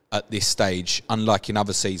beautiful at this stage, unlike in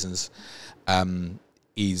other seasons,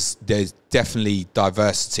 is there's definitely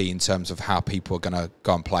diversity in terms of how people are going to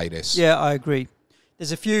go and play this. Yeah, I agree.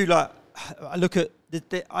 There's a few, like, I look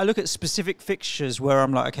at specific fixtures where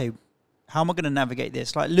I'm like, okay, how am I going to navigate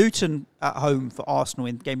this? Like Luton at home for Arsenal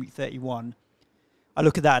in game week 31. I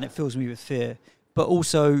look at that and it fills me with fear. But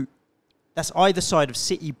also, that's either side of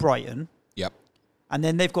City, Brighton. Yep. And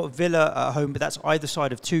then they've got Villa at home, but that's either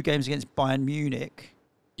side of 2 games against Bayern Munich.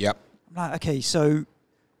 Yep. I'm like, okay, so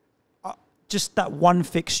just that one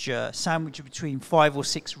fixture sandwiched between 5 or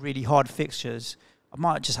 6 really hard fixtures, I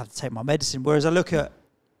might just have to take my medicine. Whereas I look at,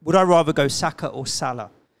 would I rather go Saka or Salah?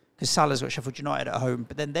 Because Salah's got Sheffield United at home,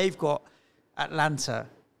 but then they've got Atalanta,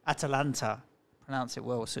 pronounce it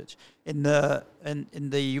well, Suj, in the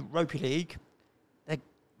Europa League.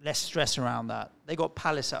 Less stress around that. They got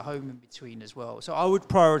Palace at home in between as well. So I would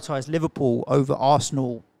prioritise Liverpool over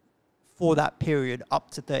Arsenal for that period up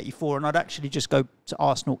to 34, and I'd actually just go to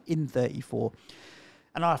Arsenal in 34.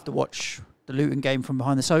 And I have to watch the Luton game from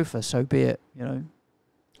behind the sofa, so be it, you know.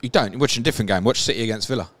 You don't. You're watching a different game. Watch City against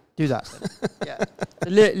Villa. Do that. Yeah.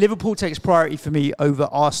 Liverpool takes priority for me over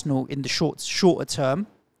Arsenal in the shorter term,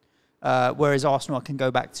 whereas Arsenal I can go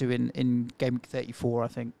back to in game 34, I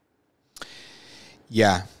think.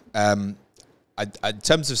 Yeah. In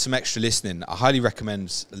terms of some extra listening, I highly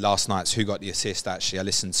recommend last night's Who Got the Assist, actually. I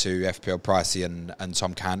listened to FPL Pricey and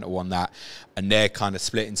Tom Cantor on that, and they're kind of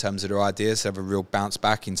split in terms of their ideas. They have a real bounce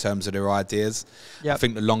back in terms of their ideas. Yep. I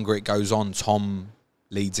think the longer it goes on, Tom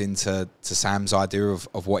leads into Sam's idea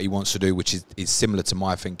of what he wants to do, which is similar to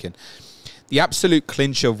my thinking. The absolute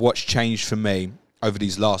clincher of what's changed for me over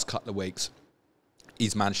these last couple of weeks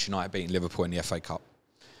is Manchester United beating Liverpool in the FA Cup.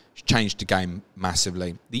 It's changed the game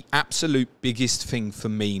massively. The absolute biggest thing for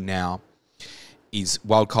me now is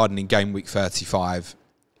wildcarding in game week 35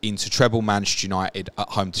 into treble Manchester United at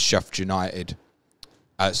home to Sheffield United.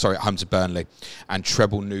 At home to Burnley, and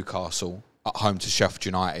treble Newcastle at home to Sheffield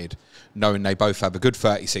United, knowing they both have a good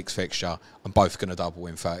 36 fixture and both going to double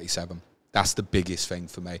in 37. That's the biggest thing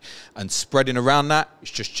for me. And spreading around that,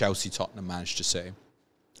 it's just Chelsea, Tottenham, Manchester City.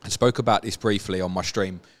 I spoke about this briefly on my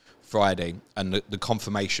stream Friday, and the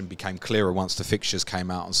confirmation became clearer once the fixtures came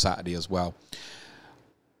out on Saturday as well.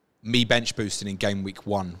 Me bench boosting in game week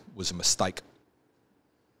 1 was a mistake.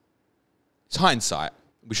 It's hindsight.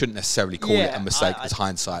 We shouldn't necessarily call it a mistake. It's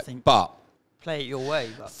hindsight. But play it your way.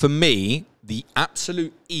 For me, the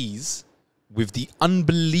absolute ease with the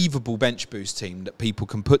unbelievable bench boost team that people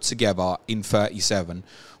can put together in 37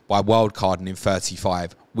 by wildcarding in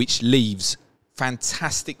 35, which leaves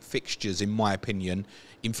fantastic fixtures, in my opinion,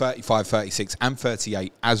 in 35, 36 and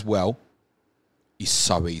 38 as well, is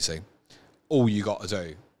so easy. All you got to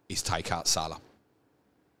do is take out Salah.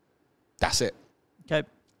 That's it. Okay.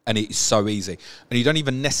 And it's so easy. And you don't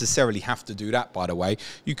even necessarily have to do that, by the way.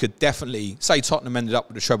 You could definitely, say Tottenham ended up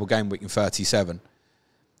with a treble game week in 37.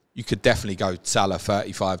 You could definitely go Salah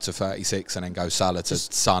 35 to 36 and then go Salah to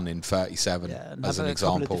Son in 37 as an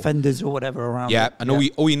example. Couple of defenders or whatever around. Yeah, and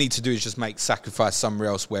all you need to do is just sacrifice somewhere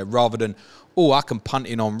else where rather than, I can punt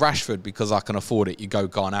in on Rashford because I can afford it, you go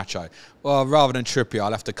Garnacho. Well, rather than Trippier,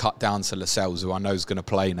 I'll have to cut down to Lascelles, who I know is going to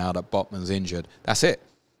play now that Botman's injured. That's it.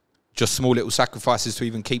 Just small little sacrifices to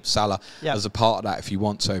even keep Salah as a part of that if you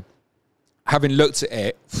want to. Having looked at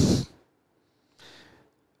it,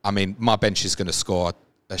 I mean, my bench is going to score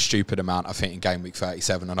a stupid amount, I think, in game week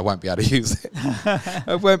 37, and I won't be able to use it.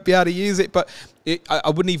 I won't be able to use it, but I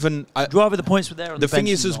wouldn't even... I'd rather the points were there on the bench. The thing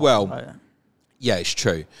is as well, yeah, it's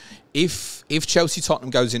true. If Chelsea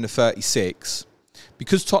Tottenham goes into 36,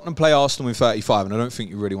 because Tottenham play Arsenal in 35, and I don't think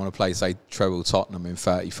you really want to play, say, treble Tottenham in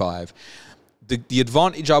 35, the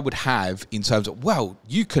advantage I would have in terms of,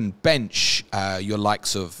 you can bench your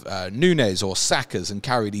likes of Nunes or Saka's and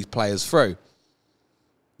carry these players through.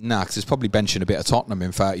 Nah, because it's probably benching a bit of Tottenham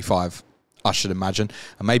in 35, I should imagine,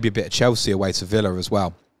 and maybe a bit of Chelsea away to Villa as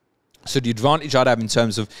well. So the advantage I'd have in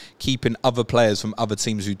terms of keeping other players from other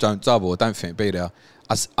teams who don't double, I don't think it'd be there.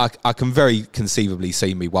 I can very conceivably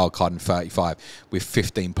see me wildcarding 35 with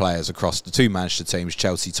 15 players across the 2 Manchester teams,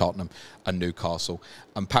 Chelsea, Tottenham and Newcastle.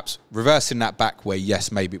 And perhaps reversing that back where,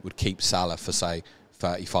 yes, maybe it would keep Salah for, say,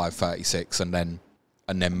 35, 36 and then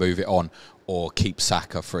move it on, or keep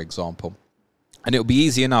Saka, for example. And it'll be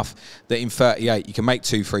easy enough that in 38 you can make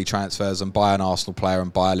 2 free transfers and buy an Arsenal player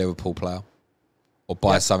and buy a Liverpool player. Or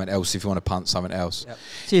buy something else if you want to punt something else. Yep.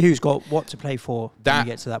 See who's got what to play for when you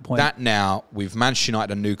get to that point. That now, with Manchester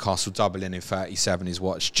United and Newcastle doubling in 37, is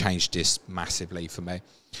what's changed this massively for me.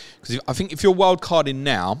 Because I think if you're wildcarding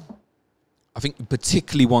now, I think you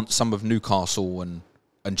particularly want some of Newcastle and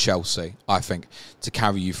and Chelsea, I think, to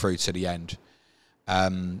carry you through to the end.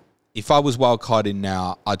 If I was wildcarding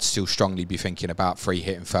now, I'd still strongly be thinking about free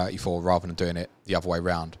hitting 34 rather than doing it the other way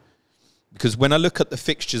round. Because when I look at the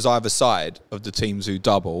fixtures either side of the teams who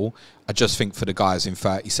double, I just think for the guys in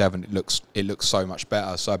 37, it looks so much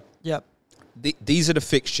better. So yep. These are the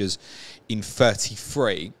fixtures in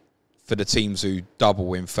 33 for the teams who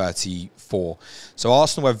double in 34. So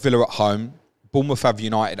Arsenal have Villa at home, Bournemouth have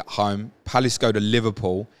United at home, Palace go to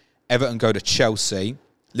Liverpool, Everton go to Chelsea,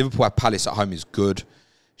 Liverpool have Palace at home is good,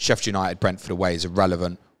 Sheffield United, Brentford away is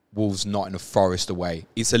irrelevant, Wolves, Nottingham Forest away.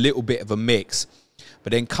 It's a little bit of a mix.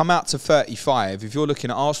 But then come out to 35, if you're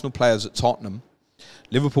looking at Arsenal players at Tottenham,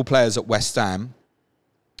 Liverpool players at West Ham,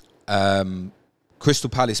 Crystal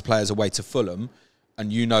Palace players away to Fulham,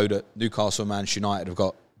 and you know that Newcastle and Manchester United have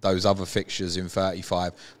got those other fixtures in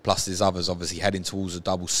 35, plus there's others obviously heading towards a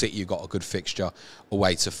double. City, you've got a good fixture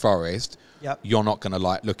away to Forest. Yep. You're not going to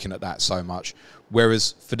like looking at that so much.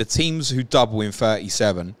 Whereas for the teams who double in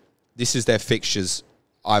 37, this is their fixtures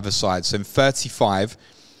either side. So in 35...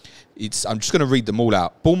 I'm just going to read them all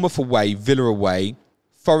out. Bournemouth away, Villa away,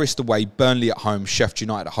 Forest away, Burnley at home, Sheffield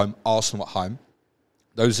United at home, Arsenal at home.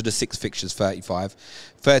 Those are the 6 fixtures, 35.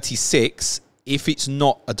 36, if it's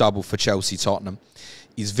not a double for Chelsea, Tottenham,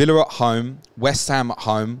 is Villa at home, West Ham at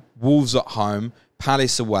home, Wolves at home,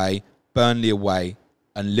 Palace away, Burnley away,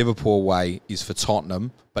 and Liverpool away is for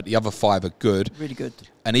Tottenham. But the other 5 are good. Really good.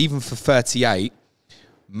 And even for 38,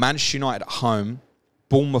 Manchester United at home,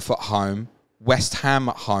 Bournemouth at home, West Ham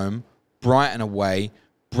at home, Brighton away,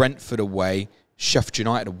 Brentford away, Sheffield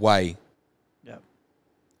United away. Yeah,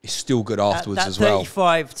 it's still good afterwards as well. That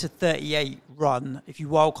 35 to 38 run, if you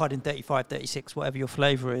wildcard in 35, 36, whatever your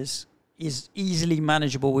flavour is easily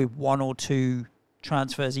manageable with 1 or 2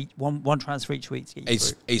 transfers, one transfer each week. To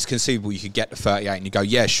get it's conceivable you could get to 38 and you go,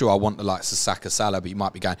 yeah, sure, I want the likes of Saka, Salah, but you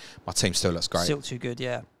might be going, my team still looks great. Still too good,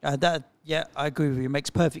 yeah. Yeah, I agree with you. It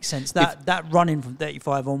makes perfect sense. That running from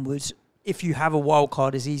 35 onwards, if you have a wild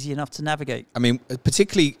card, is easy enough to navigate. I mean,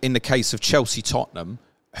 particularly in the case of Chelsea-Tottenham,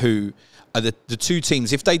 who are the 2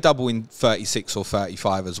 teams, if they double in 36 or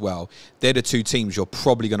 35 as well, they're the 2 teams you're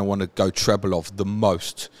probably going to want to go treble of the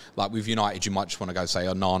most. Like with United, you might just want to go, say,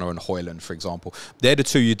 Onana and Haaland, for example. They're the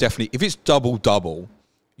 2 you definitely, if it's double-double,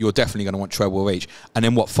 you're definitely going to want treble of each. And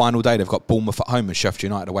then final day, they've got Bournemouth at home and Sheffield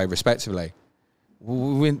United away, respectively.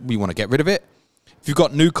 We want to get rid of it. If you've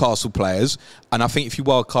got Newcastle players, and I think if you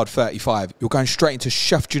wildcard 35, you're going straight into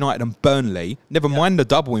Sheffield United and Burnley. Never mind the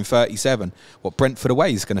double in 37. What Brentford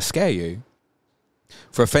away is going to scare you.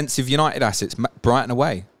 For offensive United assets, Brighton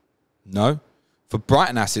away. No. For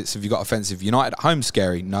Brighton assets, have you got offensive United at home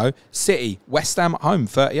scary? No. City, West Ham at home,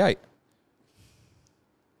 38.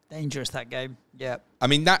 Dangerous, that game. Yeah. I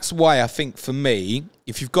mean, that's why I think for me,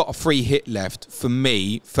 if you've got a free hit left, for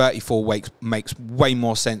me, 34 makes way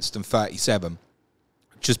more sense than 37.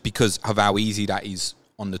 Just because of how easy that is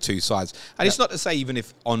on the 2 sides. And it's not to say even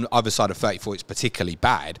if on either side of 34 it's particularly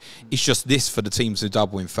bad. It's just this for the teams who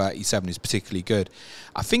double in 37 is particularly good.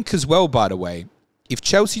 I think as well, by the way, if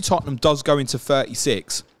Chelsea-Tottenham does go into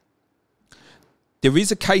 36, there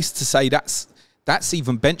is a case to say that's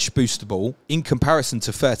even bench boostable in comparison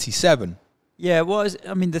to 37. Yeah, well,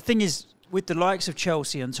 I mean, the thing is, with the likes of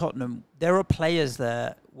Chelsea and Tottenham, there are players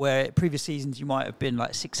there where previous seasons you might have been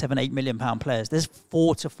like 6, 7, 8 million pound players. There's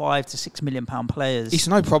 4 to 5 to 6 million pound players. It's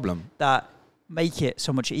no problem. That make it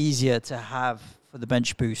so much easier to have for the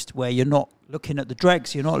bench boost, where you're not looking at the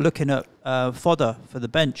dregs, you're not looking at fodder for the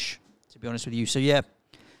bench, to be honest with you. So yeah,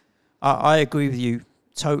 I agree with you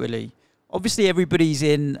totally. Obviously, everybody's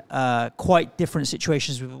in quite different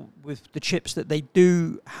situations with the chips that they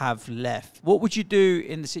do have left. What would you do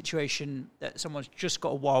in the situation that someone's just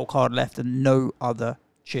got a wild card left and no other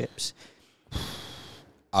chips?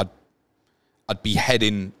 I'd be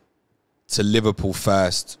heading to Liverpool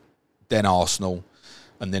first, then Arsenal,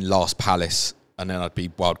 and then last Palace, and then I'd be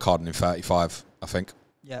wild carding in 35, I think.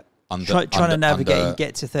 Yeah. Trying to navigate and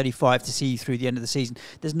get to 35 to see you through the end of the season.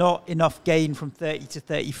 There's not enough gain from 30 to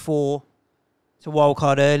 34 to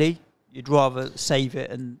wildcard early. You'd rather save it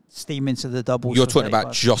and steam into the doubles. You're talking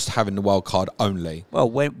about just having the wildcard only? Well,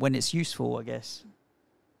 when it's useful, I guess.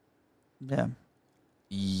 Yeah.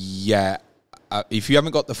 Yeah. If you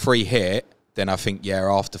haven't got the free hit, then I think, yeah,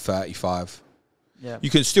 after 35. Yeah. You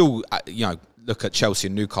can still, look at Chelsea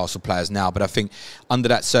and Newcastle players now, but I think under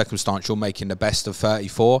that circumstance, you're making the best of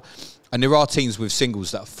 34. And there are teams with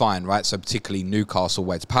singles that are fine, right? So particularly Newcastle,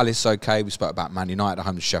 where it's Palace, okay. We spoke about Man United at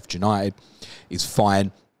home to Sheffield United. Is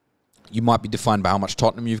fine. You might be defined by how much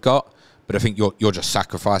Tottenham you've got, but I think you're just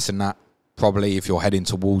sacrificing that probably, if you're heading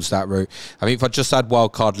towards that route. I mean, if I just had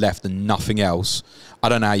wildcard left and nothing else, I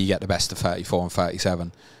don't know how you get the best of 34 and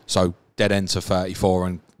 37. So dead end to 34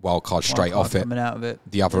 and wildcard straight off it. Out of it.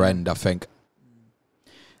 The other end, I think.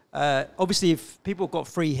 Obviously, if people have got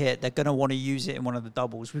free hit, they're going to want to use it in one of the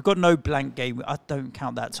doubles. We've got no blank game. I don't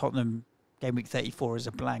count that Tottenham game week 34 as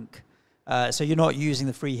a blank. So you're not using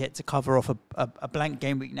the free hit to cover off a blank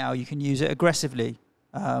game week now. You can use it aggressively.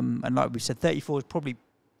 And like we said, 34 is probably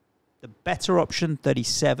the better option.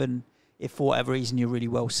 37, if for whatever reason you're really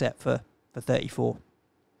well set for 34.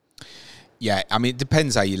 Yeah, I mean, it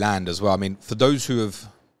depends how you land as well. I mean, for those who have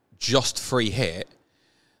just free hit,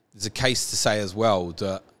 there's a case to say as well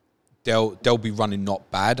that they'll be running not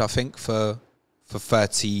bad, I think, for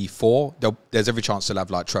 34. There's every chance they'll have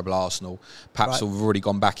like treble Arsenal. Perhaps they've already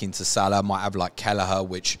gone back into Salah. Might have like Kelleher,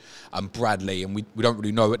 and Bradley, and we don't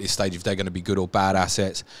really know at this stage if they're going to be good or bad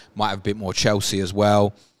assets. Might have a bit more Chelsea as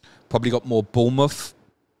well. Probably got more Bournemouth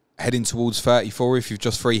heading towards 34 if you've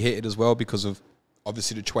just free hitted as well, because of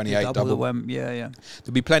obviously the 28 double. Yeah.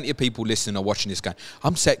 There'll be plenty of people listening or watching this going,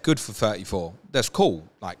 I'm set good for 34. That's cool.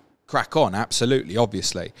 Like, crack on, absolutely,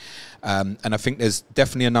 obviously. And I think there's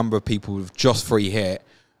definitely a number of people who've just free hit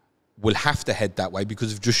will have to head that way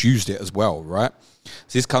because they've just used it as well, right?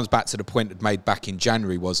 So this comes back to the point that made back in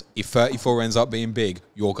January was if 34 ends up being big,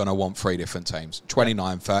 you're going to want 3 different teams,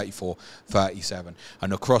 29, 34, 37.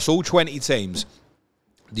 And across all 20 teams,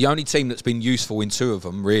 the only team that's been useful in 2 of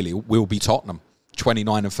them really will be Tottenham,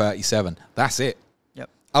 29 and 37. That's it.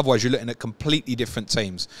 Otherwise, you're looking at completely different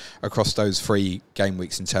teams across those 3 game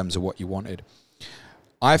weeks in terms of what you wanted.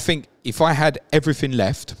 I think if I had everything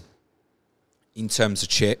left in terms of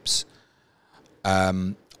chips,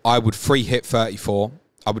 I would free hit 34.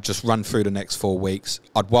 I would just run through the next 4 weeks.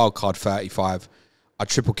 I'd wildcard 35. I'd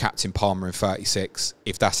triple captain Palmer in 36,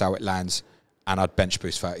 if that's how it lands. And I'd bench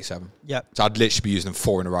boost 37. Yep. So I'd literally be using them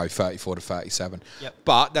 4 in a row, 34 to 37. Yep.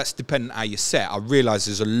 But that's dependent on how you're set. I realise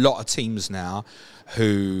there's a lot of teams now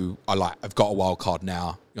who are like, I've got a wild card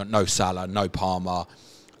now. You know, no Salah, no Palmer,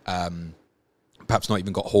 perhaps not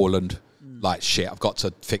even got Haaland. Like, shit, I've got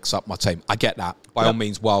to fix up my team. I get that. By all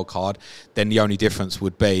means, wild card. Then the only difference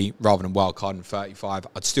would be, rather than wild card in 35,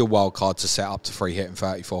 I'd still wild card to set up to free hit in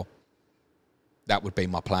 34. That would be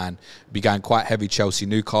my plan. I'd be going quite heavy Chelsea,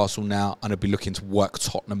 Newcastle now, and I'd be looking to work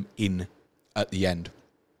Tottenham in at the end.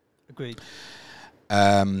 Agreed.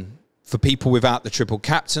 For people without the triple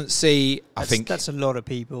captaincy, I think that's a lot of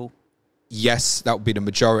people. Yes, that would be the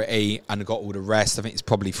majority, and I got all the rest. I think it's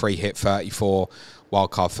probably free hit 34,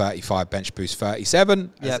 wildcard 35, bench boost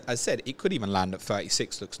 37. As I said, it could even land at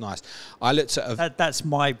 36. Looks nice. I looked at that's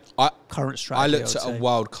my current strategy. I looked at a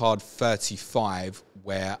wildcard 35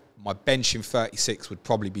 where my bench in 36 would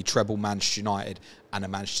probably be treble Manchester United and a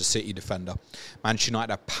Manchester City defender. Manchester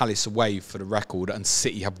United have Palace away for the record, and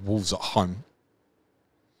City have Wolves at home.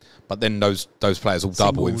 But then those players all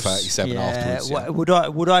double in 37 afterwards. Yeah.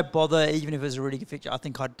 Would I bother, even if it was a really good fixture? I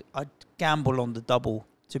think I'd gamble on the double,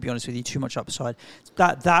 to be honest with you. Too much upside.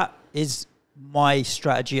 That is my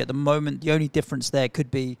strategy at the moment. The only difference there could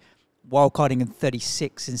be wildcarding in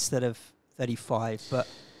 36 instead of 35. But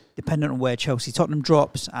dependent on where Chelsea Tottenham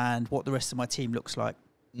drops and what the rest of my team looks like.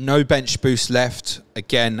 No bench boost left.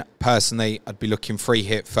 Again, personally, I'd be looking free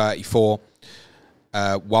hit 34.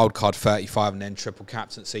 Wildcard 35 and then triple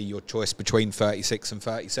captaincy, your choice between 36 and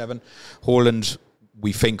 37. Haaland,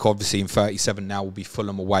 we think obviously in 37 now will be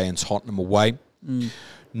Fulham away and Tottenham away.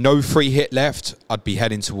 No free hit left. I'd be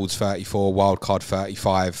heading towards 34, wildcard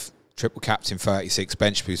 35, triple captain 36,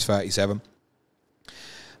 bench boost 37.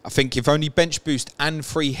 I think if only bench boost and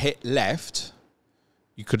free hit left,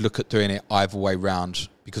 you could look at doing it either way round,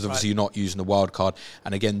 because obviously you're not using the wild card.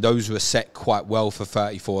 And again, those who are set quite well for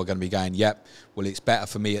 34 are going to be going, yep, well, it's better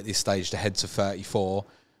for me at this stage to head to 34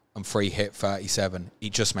 and free hit 37.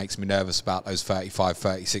 It just makes me nervous about those 35,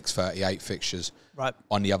 36, 38 fixtures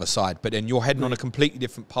on the other side. But then you're heading on a completely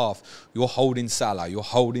different path. You're holding Salah, you're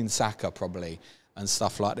holding Saka probably, and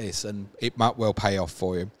stuff like this. And it might well pay off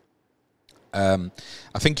for you. I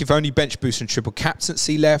think if only bench boost and triple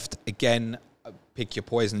captaincy left, again, pick your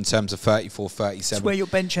poison in terms of 34, 37. It's where your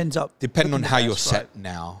bench ends up. Depending on how you're set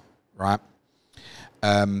now, right?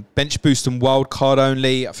 Bench boost and wild card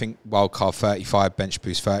only. I think wild card 35, bench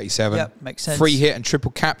boost 37. Yep, makes sense. Free hit and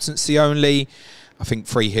triple captaincy only. I think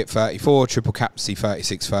free hit 34, triple captaincy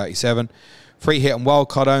 36, 37. Free hit and wild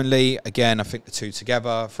card only. Again, I think the two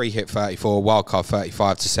together. Free hit 34, wild card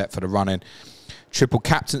 35 to set for the running. Triple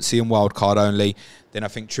captaincy and wild card only. Then I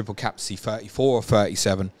think triple captaincy 34 or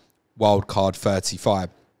 37. Wild card 35.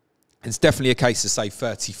 It's definitely a case to say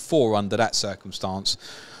 34 under that circumstance.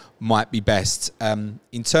 might be best.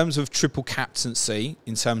 In terms of triple captaincy,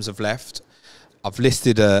 in terms of left, I've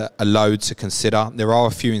listed a load to consider. There are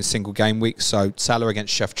a few in single game weeks. So Salah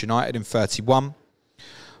against Sheffield United in 31.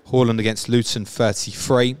 Haaland against Luton,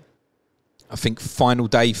 33. I think final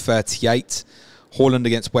day, 38. Haaland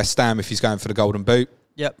against West Ham if he's going for the Golden Boot.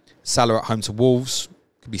 Yep. Salah at home to Wolves.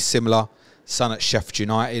 Could be similar. Son at Sheffield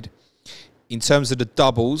United. In terms of the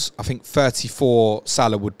doubles, I think 34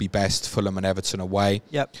 Salah would be best. Fulham and Everton away.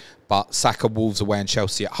 Yep. But Saka, Wolves away and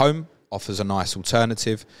Chelsea at home offers a nice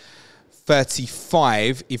alternative.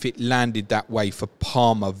 35, if it landed that way for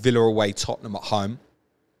Palmer, Villa away, Tottenham at home,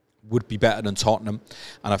 would be better than Tottenham.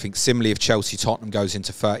 And I think similarly, if Chelsea, Tottenham goes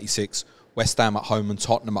into 36, West Ham at home and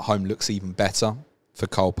Tottenham at home looks even better for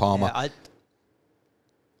Cole Palmer. Yeah,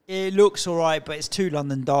 it looks all right, but it's two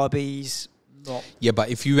London derbies. Yeah, but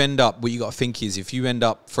if you end up, what you got to think is, if you end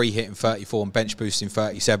up free hitting 34 and bench boosting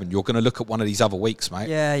 37, you're going to look at one of these other weeks, mate.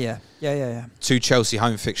 Yeah. 2 Chelsea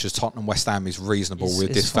home fixtures, Tottenham, West Ham is reasonable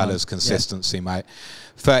with this fella's consistency, mate.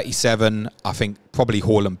 37, I think probably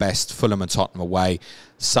Haaland best, Fulham and Tottenham away.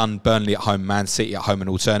 Son, Burnley at home, Man City at home, an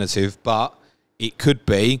alternative. But it could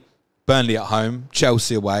be Burnley at home,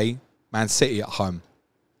 Chelsea away, Man City at home.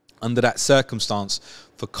 Under that circumstance,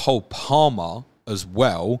 for Cole Palmer as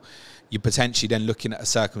well, you're potentially then looking at a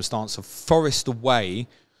circumstance of Forest away,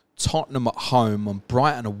 Tottenham at home, and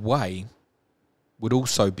Brighton away would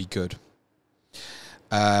also be good.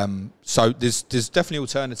 So there's definitely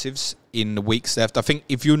alternatives in the weeks left. I think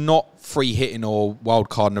if you're not free hitting or wild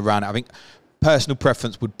carding around it, I think personal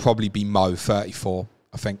preference would probably be Mo 34.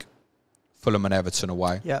 I think Fulham and Everton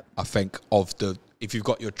away. Yep. I think if you've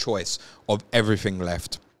got your choice of everything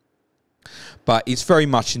left. But it's very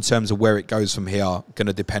much in terms of where it goes from here, going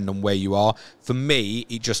to depend on where you are. For me,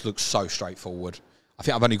 it just looks so straightforward. I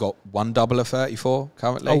think I've only got one double of 34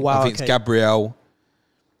 currently. Oh, wow. I think it's Gabriel.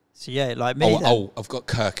 So, yeah, like me. I've got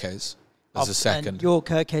Kirkes as a second. And your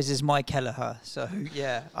Kirkes is my Kelleher. So,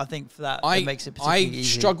 yeah, I think for that, it makes it particularly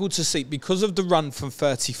easy. I struggle to see, because of the run from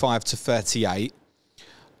 35 to 38,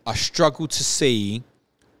 I struggle to see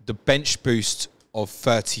the bench boost of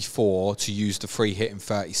 34 to use the free hit in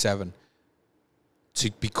 37.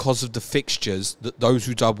 Because of the fixtures that those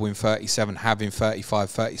who double in 37 have in 35,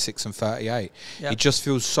 36 and 38. Yep. It just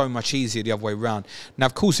feels so much easier the other way around. Now,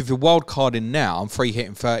 of course, if you're wild carding now and free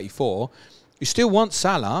hitting 34, you still want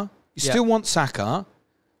Salah, you still want Saka,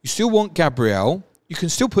 you still want Gabriel, you can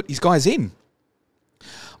still put these guys in.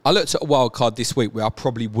 I looked at a wild card this week where I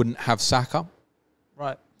probably wouldn't have Saka.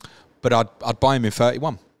 Right. But I'd buy him in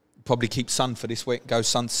 31. Probably keep Son for this week, go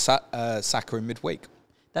Son to Saka in midweek.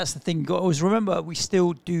 That's the thing. You've got to always remember, we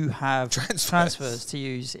still do have transfers to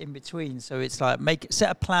use in between. So it's like set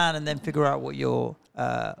a plan and then figure out what your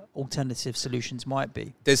alternative solutions might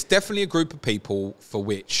be. There's definitely a group of people for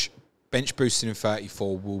which bench boosting in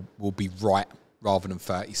 34 will be right rather than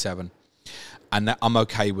 37. And I'm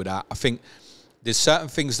okay with that. I think there's certain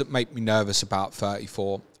things that make me nervous about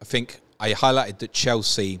 34. I think I highlighted that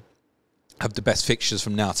Chelsea have the best fixtures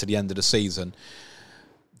from now to the end of the season.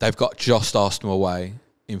 They've got just Arsenal away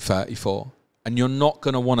in 34, and you're not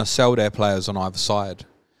going to want to sell their players on either side.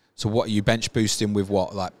 So what are you bench boosting with?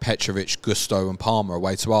 What, like Petrovic, Gusto and Palmer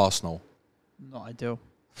away to Arsenal? Not ideal.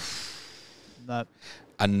 No.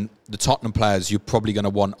 And the Tottenham players, you're probably going to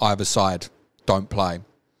want either side don't play.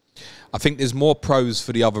 I think there's more pros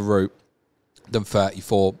for the other route than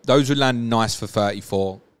 34. Those who land nice for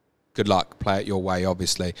 34, good luck, play it your way,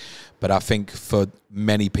 obviously. But I think for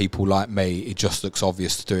many people like me, it just looks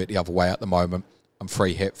obvious to do it the other way at the moment. And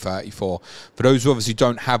free hit 34. For those who obviously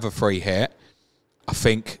don't have a free hit, I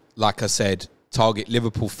think, like I said, target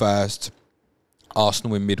Liverpool first,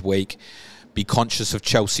 Arsenal in midweek, be conscious of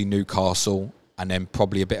Chelsea, Newcastle, and then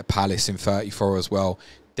probably a bit of Palace in 34 as well.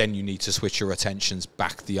 Then you need to switch your attentions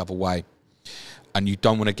back the other way. And you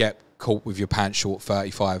don't want to get caught with your pants short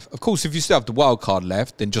 35. Of course, if you still have the wild card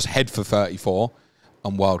left, then just head for 34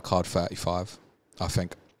 and wild card 35, I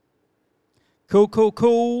think.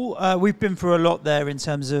 Cool. We've been through a lot there in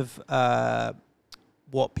terms of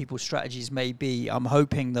what people's strategies may be. I'm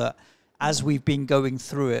hoping that as we've been going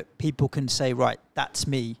through it, people can say, right, that's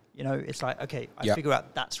me. You know, it's like, okay, I figure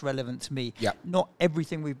out that's relevant to me. Yep. Not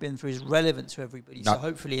everything we've been through is relevant to everybody. No. So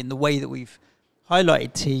hopefully in the way that we've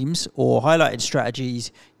highlighted teams or highlighted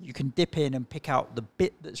strategies, you can dip in and pick out the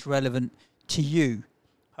bit that's relevant to you.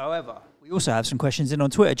 However, we also have some questions in on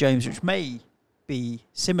Twitter, James, which may be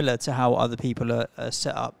similar to how other people are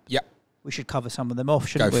set up. Yep. We should cover some of them off,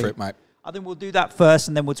 shouldn't we? Go for it, mate. I think we'll do that first,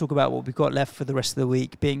 and then we'll talk about what we've got left for the rest of the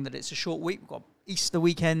week, being that it's a short week. We've got Easter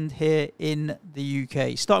weekend here in the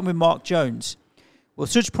UK. Starting with Mark Jones. Will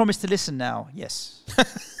Suj promise to listen now? Yes.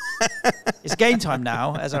 It's game time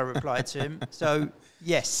now, as I replied to him. So,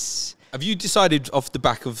 yes. Have you decided off the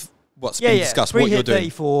back of what's been discussed Free what hit you're doing?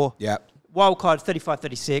 34. Yeah. Wildcard 35,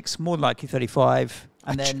 36. More than likely 35.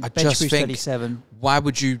 And then bench boost 37. Why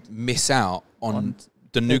would you miss out on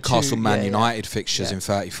the Newcastle Man United fixtures in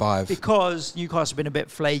 35? Because Newcastle have been a bit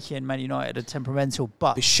flaky and Man United are temperamental.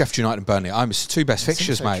 But it's Sheffield United and Burnley. It's the two best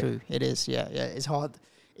fixtures, mate. True. It is, yeah. It's hard.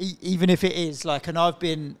 Even if it is, like, and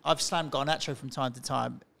I've slammed Garnacho from time to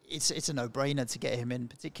time. It's a no-brainer to get him in,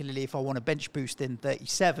 particularly if I want a bench boost in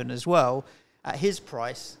 37 as well. At his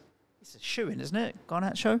price, it's a shoo-in, isn't it,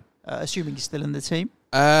 Garnacho? Assuming he's still in the team.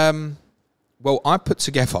 Well, I put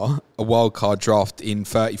together a wildcard draft in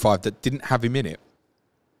 35 that didn't have him in it.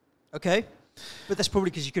 Okay. But that's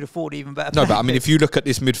probably because you could afford even better. No, but I mean, if you look at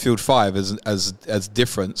this midfield five as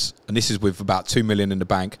difference, and this is with about 2 million in the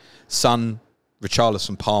bank, Son,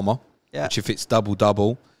 Richarlison, Palmer, which if it's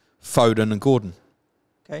double-double, Foden and Gordon.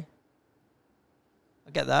 Okay.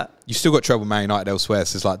 I get that. You've still got Treble Man United elsewhere,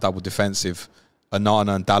 so it's like double defensive.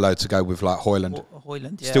 Anana and Dalot to go with like Haaland.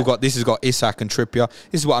 Still got this has got Isak and Trippier.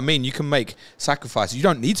 This is what I mean. You can make sacrifices. You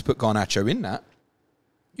don't need to put Garnacho in that.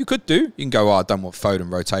 You could do. You can go, I don't want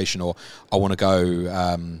Foden rotation, or I want to go,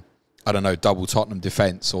 I don't know, double Tottenham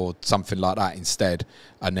defence or something like that instead,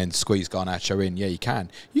 and then squeeze Garnacho in. Yeah, you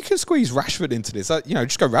can. You can squeeze Rashford into this.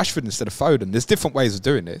 Just go Rashford instead of Foden. There's different ways of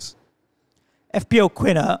doing this. FPL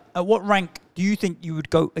Quinner, at what rank do you think you would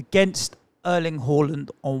go against Erling Haaland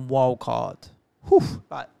on wildcard?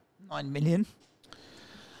 About 9 million.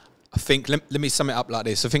 I think, let me sum it up like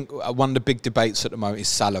this. I think one of the big debates at the moment is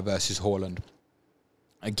Salah versus Haaland.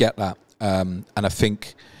 I get that. And I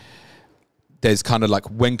think there's kind of like,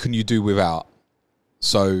 when can you do without?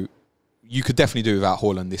 So you could definitely do without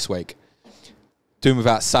Haaland this week. Doing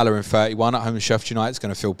without Salah in 31 at home with Sheffield United is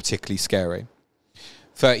going to feel particularly scary.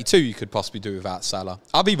 32, you could possibly do without Salah.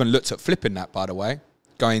 I've even looked at flipping that, by the way.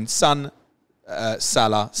 Going Son,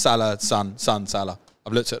 Salah, Son, Salah.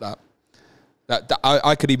 I've looked at that.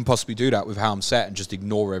 I could even possibly do that with how I'm set and just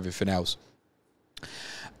ignore everything else.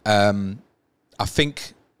 I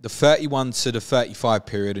think the 31 to the 35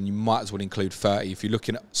 period, and you might as well include 30. If you're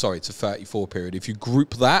looking at, to 34 period. If you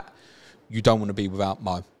group that, you don't want to be without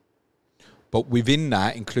Mo. But within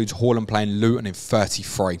that includes Haaland playing Luton in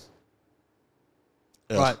 33.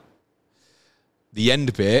 Right. The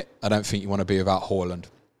end bit, I don't think you want to be without Haaland.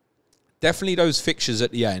 Definitely those fixtures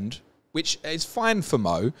at the end, which is fine for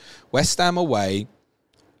Mo. West Ham away,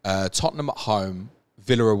 Tottenham at home,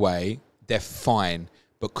 Villa away, they're fine.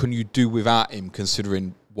 But can you do without him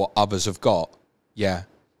considering what others have got? Yeah,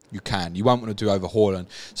 you can. You won't want to do over Haaland.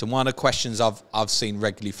 So one of the questions I've seen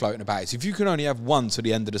regularly floating about is if you can only have one to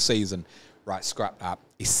the end of the season, right, scrap that.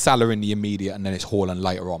 It's Salah in the immediate and then it's Haaland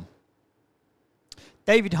later on.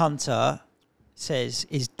 David Hunter says,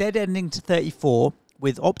 is dead ending to 34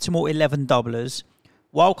 with optimal 11 doublers,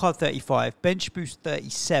 wildcard 35, bench boost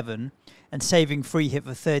 37, and saving free hit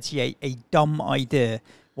for 38 a dumb idea?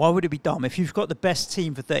 Why would it be dumb? If you've got the best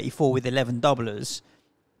team for 34 with 11 doublers,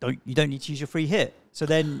 you don't need to use your free hit. So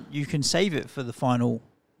then you can save it for the final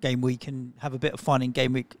game week and have a bit of fun in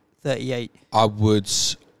game week 38. I would,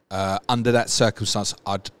 under that circumstance,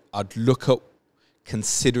 I'd look at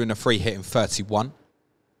considering a free hit in 31.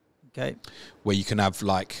 Okay. Where you can have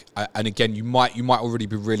like, and again, you might already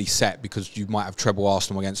be really set because you might have treble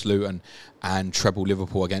Arsenal against Luton and treble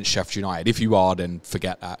Liverpool against Sheffield United. If you are, then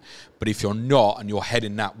forget that. But if you're not and you're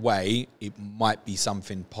heading that way, it might be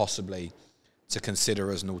something possibly to consider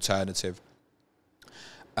as an alternative.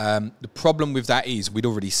 The problem with that is, we'd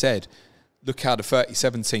already said, look how the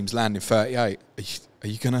 37 teams land in 38. Are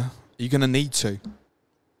you gonna need to?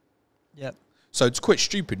 Yep. So it's quite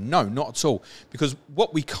stupid. No, not at all. Because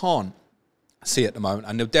what we can't see at the moment,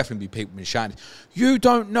 and there'll definitely be people been shouting, you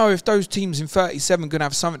don't know if those teams in 37 are going to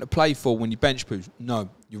have something to play for when you bench boost. No,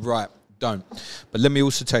 you're right, don't. But let me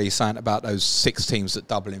also tell you something about those 6 teams that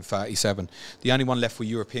double in 37. The only one left with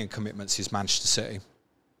European commitments is Manchester City.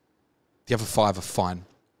 The other 5 are fine.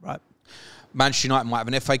 Right. Manchester United might have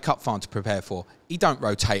an FA Cup final to prepare for. He don't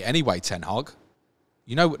rotate anyway, Ten Hag.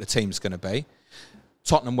 You know what the team's going to be.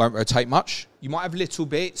 Tottenham won't rotate much. You might have little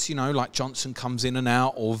bits, like Johnson comes in and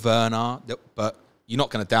out, or Werner, but you're not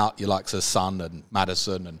going to doubt your likes of Son and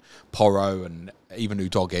Maddison and Porro and even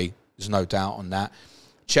Udogie. There's no doubt on that.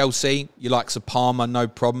 Chelsea, your likes of Palmer, no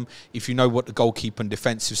problem. If you know what the goalkeeper and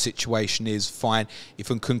defensive situation is, fine. If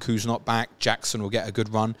Nkunku's not back, Jackson will get a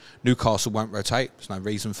good run. Newcastle won't rotate. There's no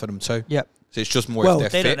reason for them to. Yep. So it's just more if they're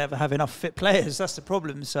fit. Well, they don't ever have enough fit players. That's the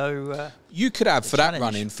problem. So you could have, for that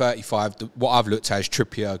run in 35, what I've looked at is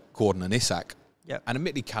Trippier, Gordon and Isak. Yep. And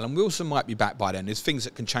admittedly, Callum Wilson might be back by then. There's things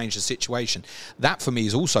that can change the situation. That, for me,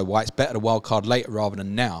 is also why it's better to wild card later rather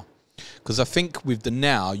than now. Because I think with the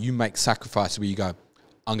now, you make sacrifices where you go,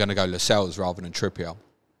 I'm going to go Lascelles rather than Trippier.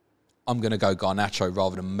 I'm going to go Garnacho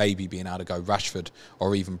rather than maybe being able to go Rashford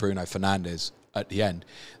or even Bruno Fernandes at the end.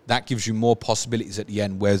 That gives you more possibilities at the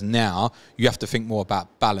end, whereas now you have to think more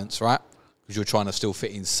about balance, right? Because you're trying to still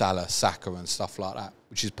fit in Salah, Saka and stuff like that,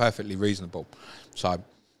 which is perfectly reasonable. So,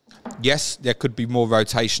 yes, there could be more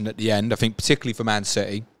rotation at the end, I think particularly for Man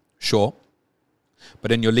City, sure. But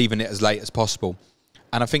then you're leaving it as late as possible.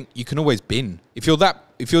 And I think you can always bin. If you're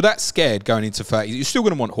that scared going into 30, you're still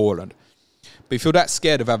going to want Haaland. But if you're that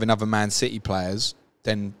scared of having other Man City players,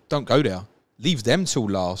 then don't go there. Leave them till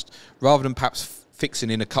last, rather than perhaps fixing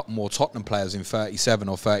in a couple more Tottenham players in 37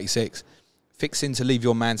 or 36. Fix in to leave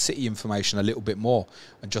your Man City information a little bit more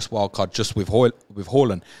and just wildcard just with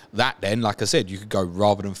Haaland. That then, like I said, you could go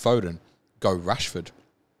rather than Foden, go Rashford.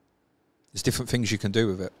 There's different things you can do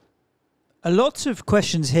with it. A lot of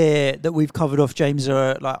questions here that we've covered off, James,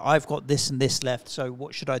 are like, I've got this and this left, so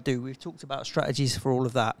what should I do? We've talked about strategies for all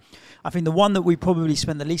of that. I think the one that we probably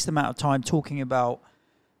spent the least amount of time talking about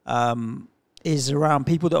is around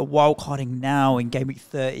people that are wildcarding now in Game Week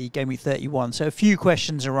 30, Game Week 31. So a few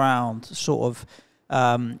questions around sort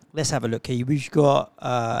of, let's have a look here. We've got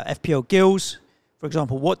FPL Gills, for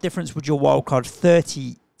example. What difference would your wildcard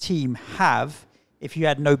 30 team have if you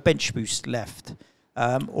had no bench boost left?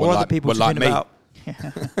 Other people talking about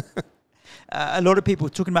a lot of people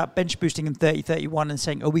talking about bench boosting in 30-31 and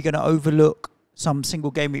saying, are we going to overlook some single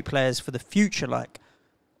game week players for the future, like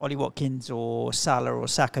Ollie Watkins or Salah or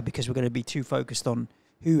Saka, because we're going to be too focused on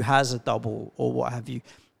who has a double or what have you?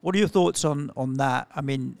 What are your thoughts on that? I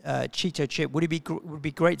mean, Cheeto Chip, would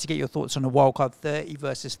be great to get your thoughts on a wildcard 30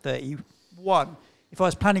 versus 31. If I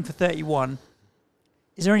was planning for 31,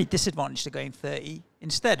 is there any disadvantage to going 30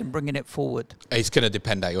 instead and bringing it forward? It's going to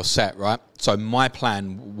depend how you're set, right? So my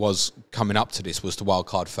plan was, coming up to this, was to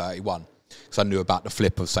wildcard 31. Because I knew about the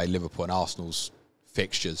flip of, say, Liverpool and Arsenal's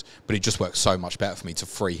fixtures. But it just works so much better for me to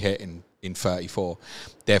free hit in 34.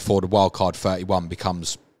 Therefore, the wildcard 31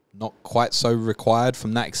 becomes not quite so required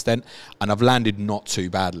from that extent. And I've landed not too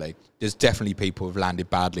badly. There's definitely people who've landed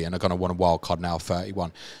badly and are going to want a wildcard now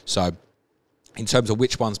 31. So in terms of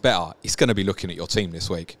which one's better, it's going to be looking at your team this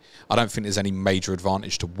week. I don't think there's any major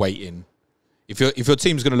advantage to waiting. If your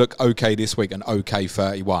team's going to look okay this week and okay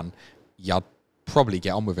 31, you'd probably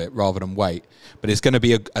get on with it rather than wait. But it's going to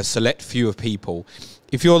be a select few of people.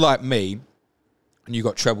 If you're like me and you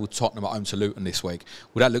got treble Tottenham at home to Luton this week,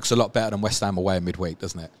 well, that looks a lot better than West Ham away in midweek,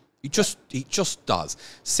 doesn't it? It just does.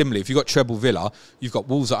 Similarly, if you've got treble Villa, you've got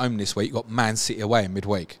Wolves at home this week, you've got Man City away in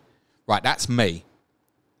midweek. Right, that's me.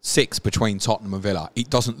 6 between Tottenham and Villa. It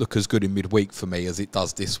doesn't look as good in midweek for me as it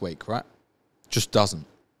does this week, right? Just doesn't.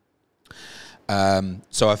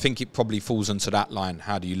 So I think it probably falls into that line.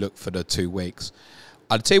 How do you look for the 2 weeks?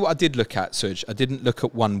 I'll tell you what I did look at, Suj. I didn't look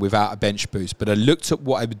at one without a bench boost, but I looked at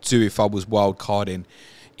what I would do if I was wild carding,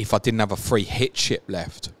 if I didn't have a free hit chip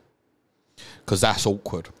left. Because that's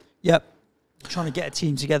awkward. Yep. Trying to get a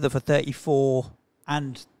team together for 34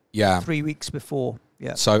 and 3 weeks before.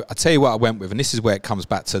 Yeah. So I tell you what I went with, and this is where it comes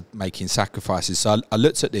back to making sacrifices. So I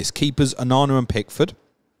looked at this. Keepers, Onana and Pickford.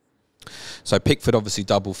 So Pickford obviously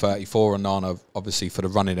double 34, Onana obviously for the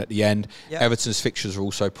running at the end. Yep. Everton's fixtures are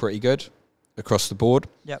also pretty good across the board.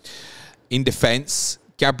 Yep. In defence,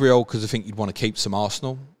 Gabriel, because I think you'd want to keep some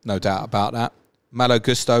Arsenal, no doubt about that. Malo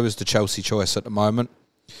Gusto is the Chelsea choice at the moment.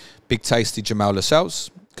 Big tasty Jamal Lascelles,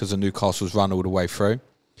 because of Newcastle's run all the way through.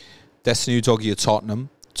 Destiny Udogie of Tottenham,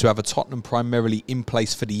 to have a Tottenham primarily in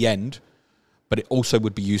place for the end, but it also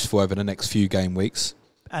would be useful over the next few game weeks.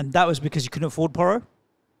 And that was because you couldn't afford Porro?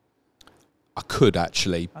 I could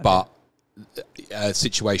actually, but a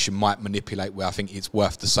situation might manipulate where I think it's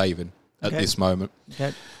worth the saving at this moment.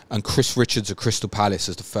 And Chris Richards of Crystal Palace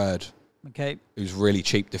is the third. Who's really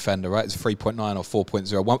cheap defender, right? It's 3.9 or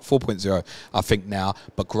 4.0. 4.0, I think now,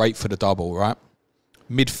 but great for the double, right?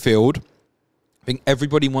 Midfield, I think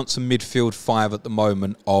everybody wants a midfield 5 at the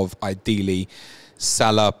moment of ideally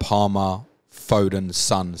Salah, Palmer, Foden,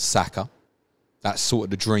 Son, Saka. That's sort of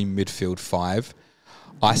the dream midfield 5.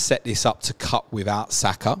 I set this up to cut without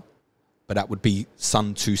Saka, but that would be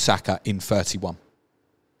Son to Saka in 31.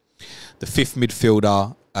 The 5th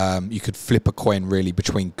midfielder, you could flip a coin really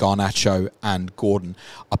between Garnacho and Gordon.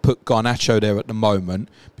 I put Garnacho there at the moment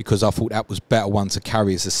because I thought that was better one to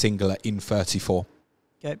carry as a singular in 34.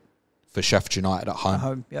 For Sheffield United at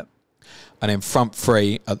home. And then front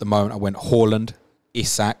 3 at the moment, I went Haaland,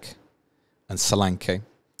 Isak and Solanke.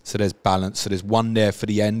 So there's balance. So there's one there for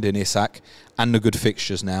the end in Isak and the good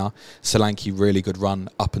fixtures now. Solanke, really good run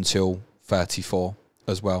up until 34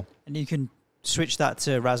 as well. And you can switch that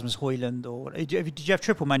to Rasmus Haaland, or did you have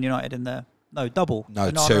triple Man United in there? No, double.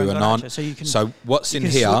 No, two and on. So you can. So what's in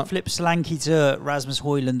here? Flip Solanke to Rasmus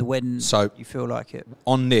Haaland when you feel like it.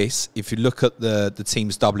 On this, if you look at the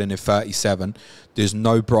teams doubling in 37, there's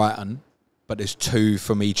no Brighton, but there's 2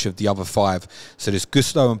 from each of the other 5. So there's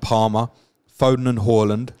Gusto and Palmer, Foden and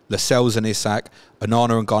Haaland, Lascelles and Isak,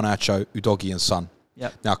 Onana and Garnacho, Udogie and Son.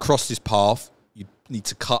 Yep. Now across this path, you need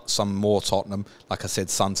to cut some more Tottenham, like I said,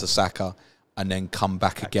 Son to Saka, and then come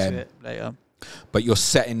back again to it later. But you're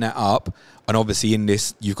setting that up, and obviously in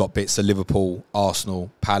this you've got bits of Liverpool,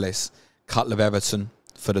 Arsenal, Palace, couple of Everton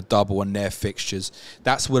for the double and their fixtures.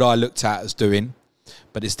 That's what I looked at as doing,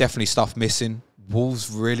 but there's definitely stuff missing.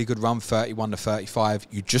 Wolves really good run, 31 to 35.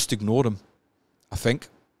 You just ignore them, I think,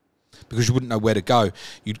 because you wouldn't know where to go.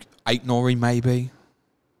 You'd 8 Nori maybe.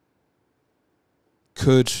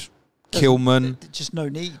 Could. Kilman. Just no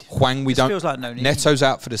need. Hwang, we don't. Feels like no need. Neto's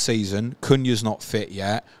out for the season. Cunha's not fit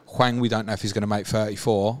yet. Hwang, we don't know if he's going to make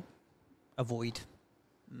 34. Avoid.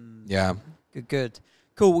 Yeah. Good.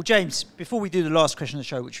 Cool. Well, James, before we do the last question of the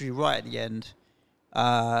show, which will be right at the end,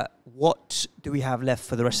 what do we have left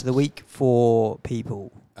for the rest of the week for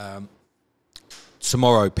people?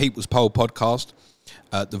 Tomorrow, People's Poll podcast.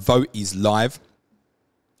 The vote is live.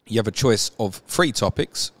 You have a choice of 3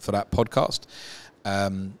 topics for that podcast.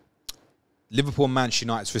 Liverpool and Manchester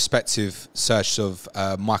United's respective search of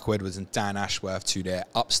Michael Edwards and Dan Ashworth to their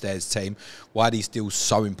upstairs team. Why are these deals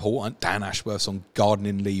so important? Dan Ashworth's on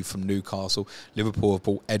gardening leave from Newcastle. Liverpool have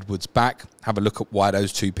brought Edwards back. Have a look at why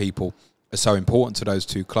those 2 people are so important to those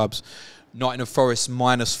 2 clubs. Nottingham Forest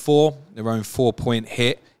 -4, their own 4-point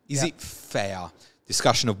hit. Is it fair?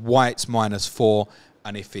 Discussion of why it's -4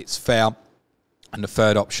 and if it's fair. And the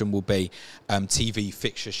third option will be TV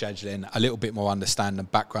fixture scheduling, a little bit more understanding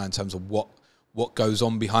and background in terms of what goes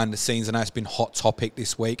on behind the scenes. And that's been hot topic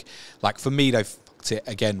this week. Like for me, they've fucked it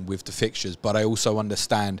again with the fixtures, but I also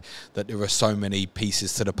understand that there are so many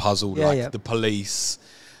pieces to the puzzle, the police,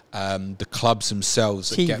 the clubs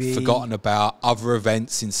themselves that get forgotten about, other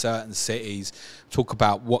events in certain cities. Talk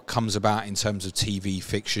about what comes about in terms of TV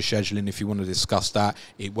fixture scheduling. If you want to discuss that,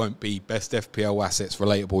 it won't be best FPL assets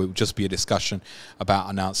relatable. It will just be a discussion about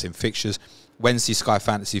announcing fixtures. Wednesday, Sky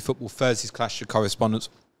Fantasy Football. Thursday's Clash of Correspondents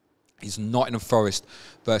is Nottingham Forest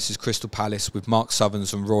versus Crystal Palace with Mark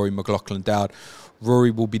Southerns and Rory McLaughlin-Dowd.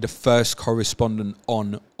 Rory will be the first correspondent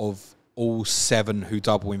on of all 7 who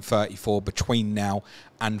double in 34 between now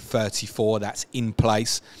and 34. That's in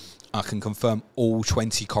place. I can confirm all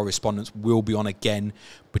 20 correspondents will be on again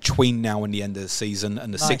between now and the end of the season,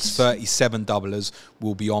 and the 637 doublers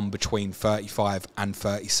will be on between 35 and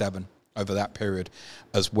 37 over that period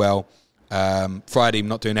as well. Friday, I'm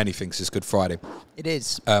not doing anything because it's Good Friday. It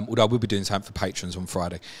is. Although I will be doing something for patrons on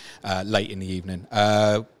Friday, late in the evening.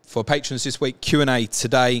 For patrons this week, Q&A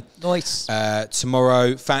today. Nice.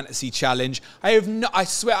 Tomorrow, Fantasy Challenge. I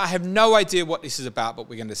swear I have no idea what this is about, but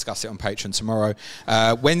we're going to discuss it on Patreon tomorrow.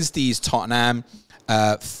 Wednesday is Tottenham.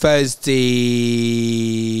 Thursday,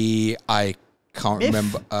 I can't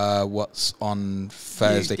remember what's on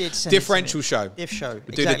Thursday. Differential show. Diff show.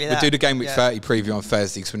 We'll do the Game Week 30 preview on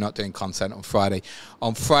Thursday because we're not doing content on Friday.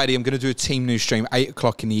 On Friday, I'm going to do a team news stream, 8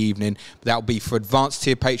 o'clock in the evening. That will be for advanced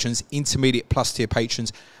tier patrons, intermediate plus tier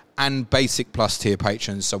patrons, and basic plus tier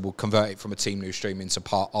patrons. So we'll convert it from a team news stream into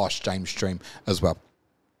part Ask James stream as well.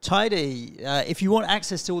 Tidy. If you want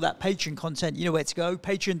access to all that Patreon content, you know where to go.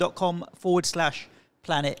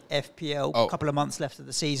 Patreon.com/Planet FPL. A couple of months left of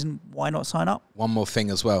the season. Why not sign up? One more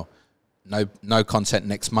thing as well. No content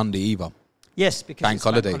next Monday either. Yes, because bank it's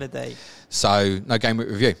holiday. Bank holiday. So no Game Week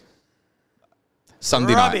review.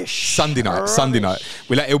 Sunday Rubbish. night.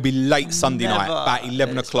 It'll be late Sunday night, about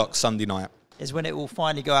 11 o'clock Sunday night. Is when it will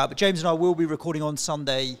finally go out. But James and I will be recording on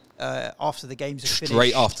Sunday after the games are finished.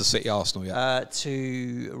 Straight after City Arsenal,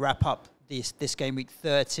 to wrap up this Game Week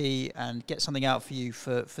 30 and get something out for you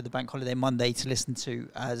for the Bank Holiday Monday to listen to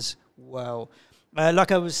as well.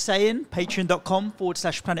 Like I was saying,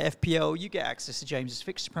 patreon.com/Planet FPL. You get access to James's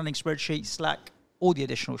fixture planning spreadsheet, Slack, all the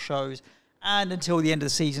additional shows. And until the end of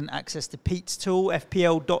the season, access to Pete's tool,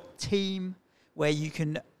 FPL.team, where you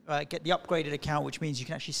can get the upgraded account, which means you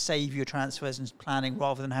can actually save your transfers and planning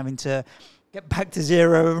rather than having to get back to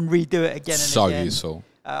zero and redo it again and so again. Useful.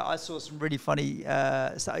 I saw some really funny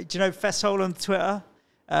stuff. Do you know Festhole on Twitter,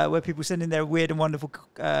 where people send in their weird and wonderful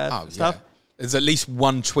stuff? Yeah. There's at least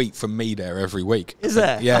one tweet from me there every week. Is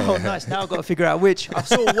there? Yeah. Oh, nice. Now I've got to figure out which. I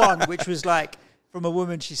saw one which was like from a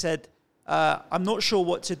woman. She said, I'm not sure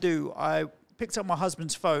what to do. picked up my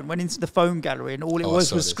husband's phone, went into the phone gallery, and all it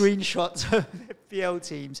was screenshots of FPL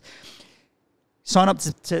teams. Sign up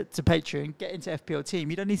to Patreon, get into FPL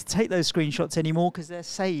team. You don't need to take those screenshots anymore because they're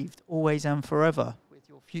saved always and forever with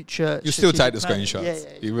your future. You'll still take the screenshots.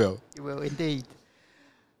 Yeah, you will. You will, indeed.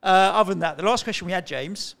 Other than that, the last question we had,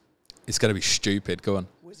 James. It's going to be stupid. Go on.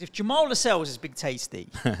 Was if Jamal Lascelles is Big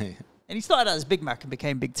Tasty, and he started out as Big Mac and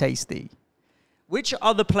became Big Tasty, which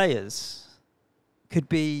other players could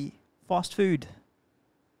be fast food?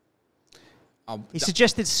 He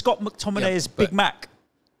suggested Scott McTominay as Big Mac.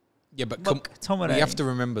 Yeah, but you have to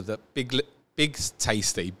remember that Big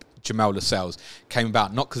Tasty Jamal Lascelles came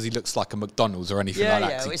about not because he looks like a McDonald's or anything like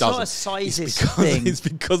that. Yeah, it's not a sizes thing. It's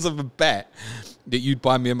because of a bet that you'd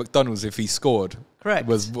buy me a McDonald's if he scored. Correct.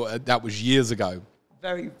 That was years ago.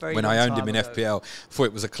 Very, very. When I owned him in FPL, thought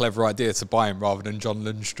it was a clever idea to buy him rather than John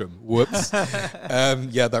Lundstrom. Whoops.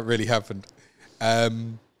 Yeah, that really happened.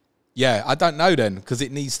 Yeah, I don't know then, because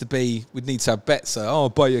it needs to be, we'd need to have bets. I'll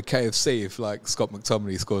buy you a KFC if like Scott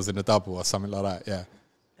McTominay scores in a double or something like that,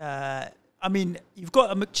 yeah. I mean, you've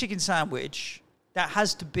got a McChicken sandwich. That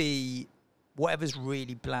has to be whatever's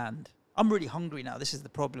really bland. I'm really hungry now. This is the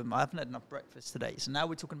problem. I haven't had enough breakfast today. So now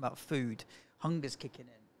we're talking about food. Hunger's kicking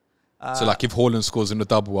in. So like if Haaland scores in a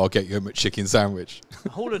double, I'll get you a McChicken sandwich.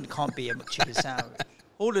 Haaland can't be a McChicken sandwich.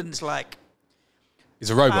 Haaland's like... He's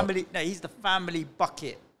a robot. He's the family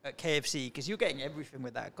bucket at KFC, because you're getting everything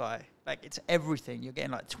with that guy. Like, it's everything. You're getting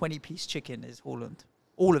like 20-piece chicken is Haaland.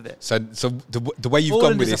 All of it. So the way you've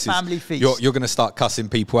gone with this is you're going to start cussing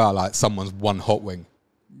people out like someone's one hot wing.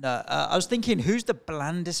 No, I was thinking, who's the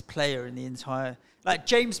blandest player in the entire... Like,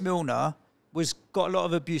 James Milner got a lot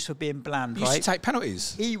of abuse for being bland, right? You should take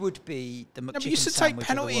penalties. He would be the McChicken but you should sandwich take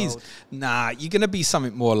penalties. of the world. Nah, you're going to be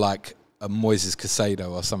something more like a Moises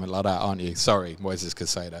Caicedo or something like that, aren't you? Sorry, Moises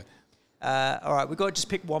Caicedo. All right, we've got to just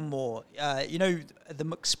pick one more. You know, the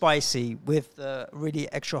McSpicy with the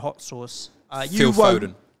really extra hot sauce. Phil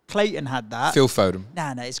Foden. Clayton had that. Phil Foden.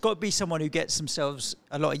 Nah, it's got to be someone who gets themselves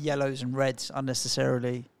a lot of yellows and reds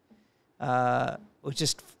unnecessarily. Or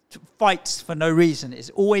just fights for no reason. Is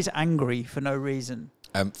always angry for no reason.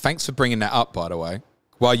 Thanks for bringing that up, by the way.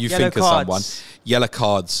 While you yellow think cards. of someone, yellow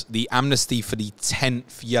cards. The amnesty for the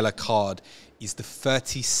 10th yellow card is the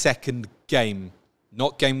 32nd game.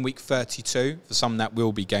 Not game week 32. For some, that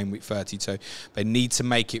will be game week 32. They need to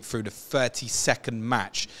make it through the 32nd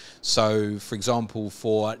match. So, for example,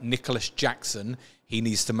 for Nicholas Jackson, he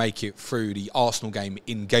needs to make it through the Arsenal game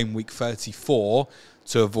in game week 34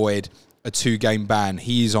 to avoid a 2-game ban.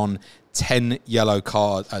 He is on 10 yellow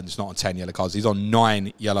cards. It's not on 10 yellow cards. He's on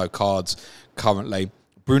 9 yellow cards currently.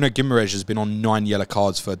 Bruno Guimaraes has been on 9 yellow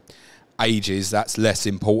cards for ages. That's less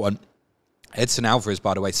important. Edson Alvarez,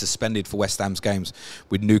 by the way, suspended for West Ham's games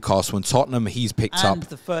with Newcastle and Tottenham. He's picked up 10.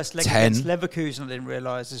 The first leg against Leverkusen, I didn't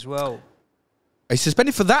realise as well. He's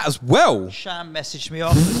suspended for that as well. Sham messaged me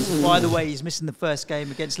afterwards. By the way, he's missing the first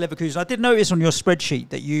game against Leverkusen. I did notice on your spreadsheet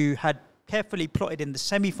that you had carefully plotted in the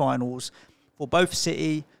semi-finals for both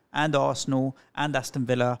City and Arsenal and Aston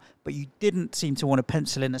Villa, but you didn't seem to want to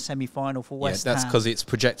pencil in a semi-final for West Ham. Yeah, that's because it's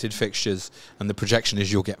projected fixtures, and the projection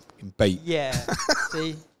is you'll get beat. Yeah,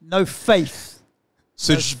 see? No faith.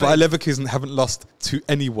 Suj by Leverkusen haven't lost to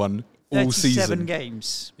anyone all season. 37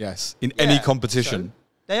 games. Yes, in any competition. So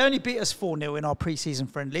they only beat us 4-0 in our pre-season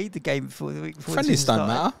friendly, the game before the week before the friendlies don't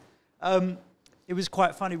matter. It was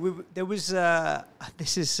quite funny. There was...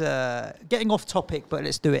 this is getting off topic, but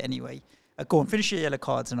let's do it anyway. Go on, finish your yellow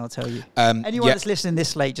cards and I'll tell you. Anyone that's listening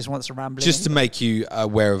this late just wants to ramble. Just to make you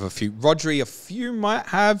aware of a few. Rodri, a few might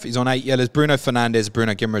have. He's on 8 yellows. Bruno Fernandes,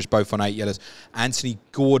 Bruno Guimaraes, both on 8 yellows. Anthony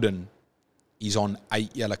Gordon, he's on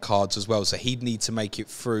 8 yellow cards as well. So he'd need to make it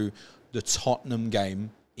through the Tottenham game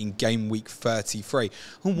in game week 33.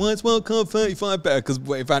 Oh, why is World Cup 35 better? Because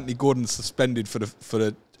if Anthony Gordon's suspended for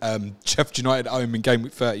the Sheffield United at home in game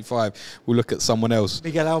week 35, we'll look at someone else.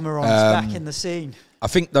 Miguel Almiron's back in the scene. I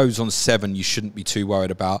think those on 7 you shouldn't be too worried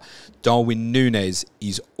about. Darwin Núñez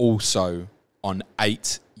is also on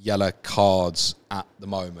 8 yellow cards at the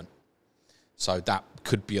moment. So that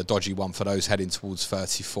could be a dodgy one for those heading towards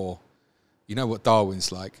 34. You know what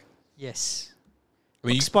Darwin's like? Yes. I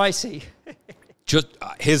mean, spicy. Just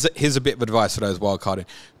here's a bit of advice for those wildcarding.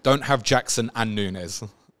 Don't have Jackson and Núñez.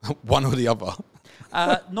 One or the other.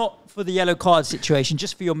 Not for the yellow card situation,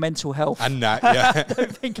 just for your mental health. And that, yeah. I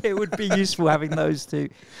don't think it would be useful having those two.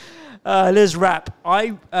 Let's wrap.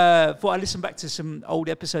 I thought I'd listen back to some old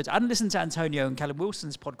episodes. I hadn't listened to Antonio and Callum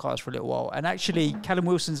Wilson's podcast for a little while. And actually, Callum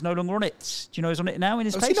Wilson's no longer on it. Do you know he's on it now in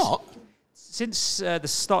his place? Is he not? Since the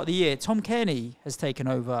start of the year, Tom Kearney has taken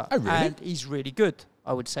over. Oh, really? And he's really good,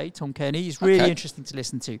 I would say, Tom Kearney. He's really interesting to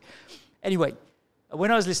listen to. Anyway,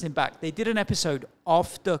 when I was listening back, they did an episode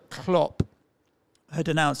after Klopp had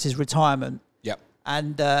announced his retirement. Yep.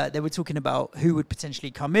 And they were talking about who would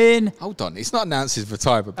potentially come in. Hold on. It's not announced his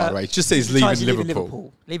retirement, by the way. It just says leaving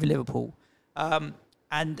Liverpool. Leaving Liverpool.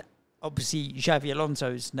 And obviously, Xavi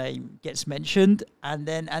Alonso's name gets mentioned. And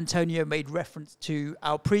then Antonio made reference to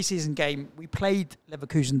our preseason game. We played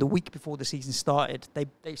Leverkusen the week before the season started.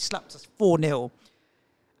 They slapped us 4-0.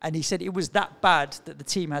 And he said it was that bad that the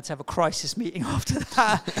team had to have a crisis meeting after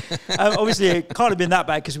that. Obviously, it can't have been that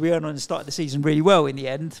bad because we went on and started the season really well in the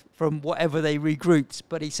end from whatever they regrouped.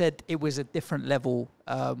 But he said it was a different level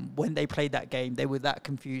when they played that game. They were that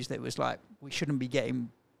confused. It was like, we shouldn't be getting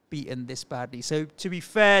beaten this badly. So to be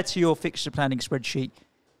fair to your fixture planning spreadsheet,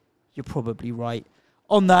 you're probably right.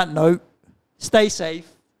 On that note, stay safe,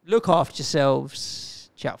 look after yourselves.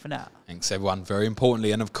 Ciao for now. Thanks, everyone. Very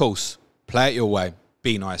importantly, and of course, play it your way.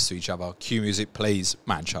 Be nice to each other. Cue music, please.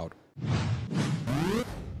 Man child.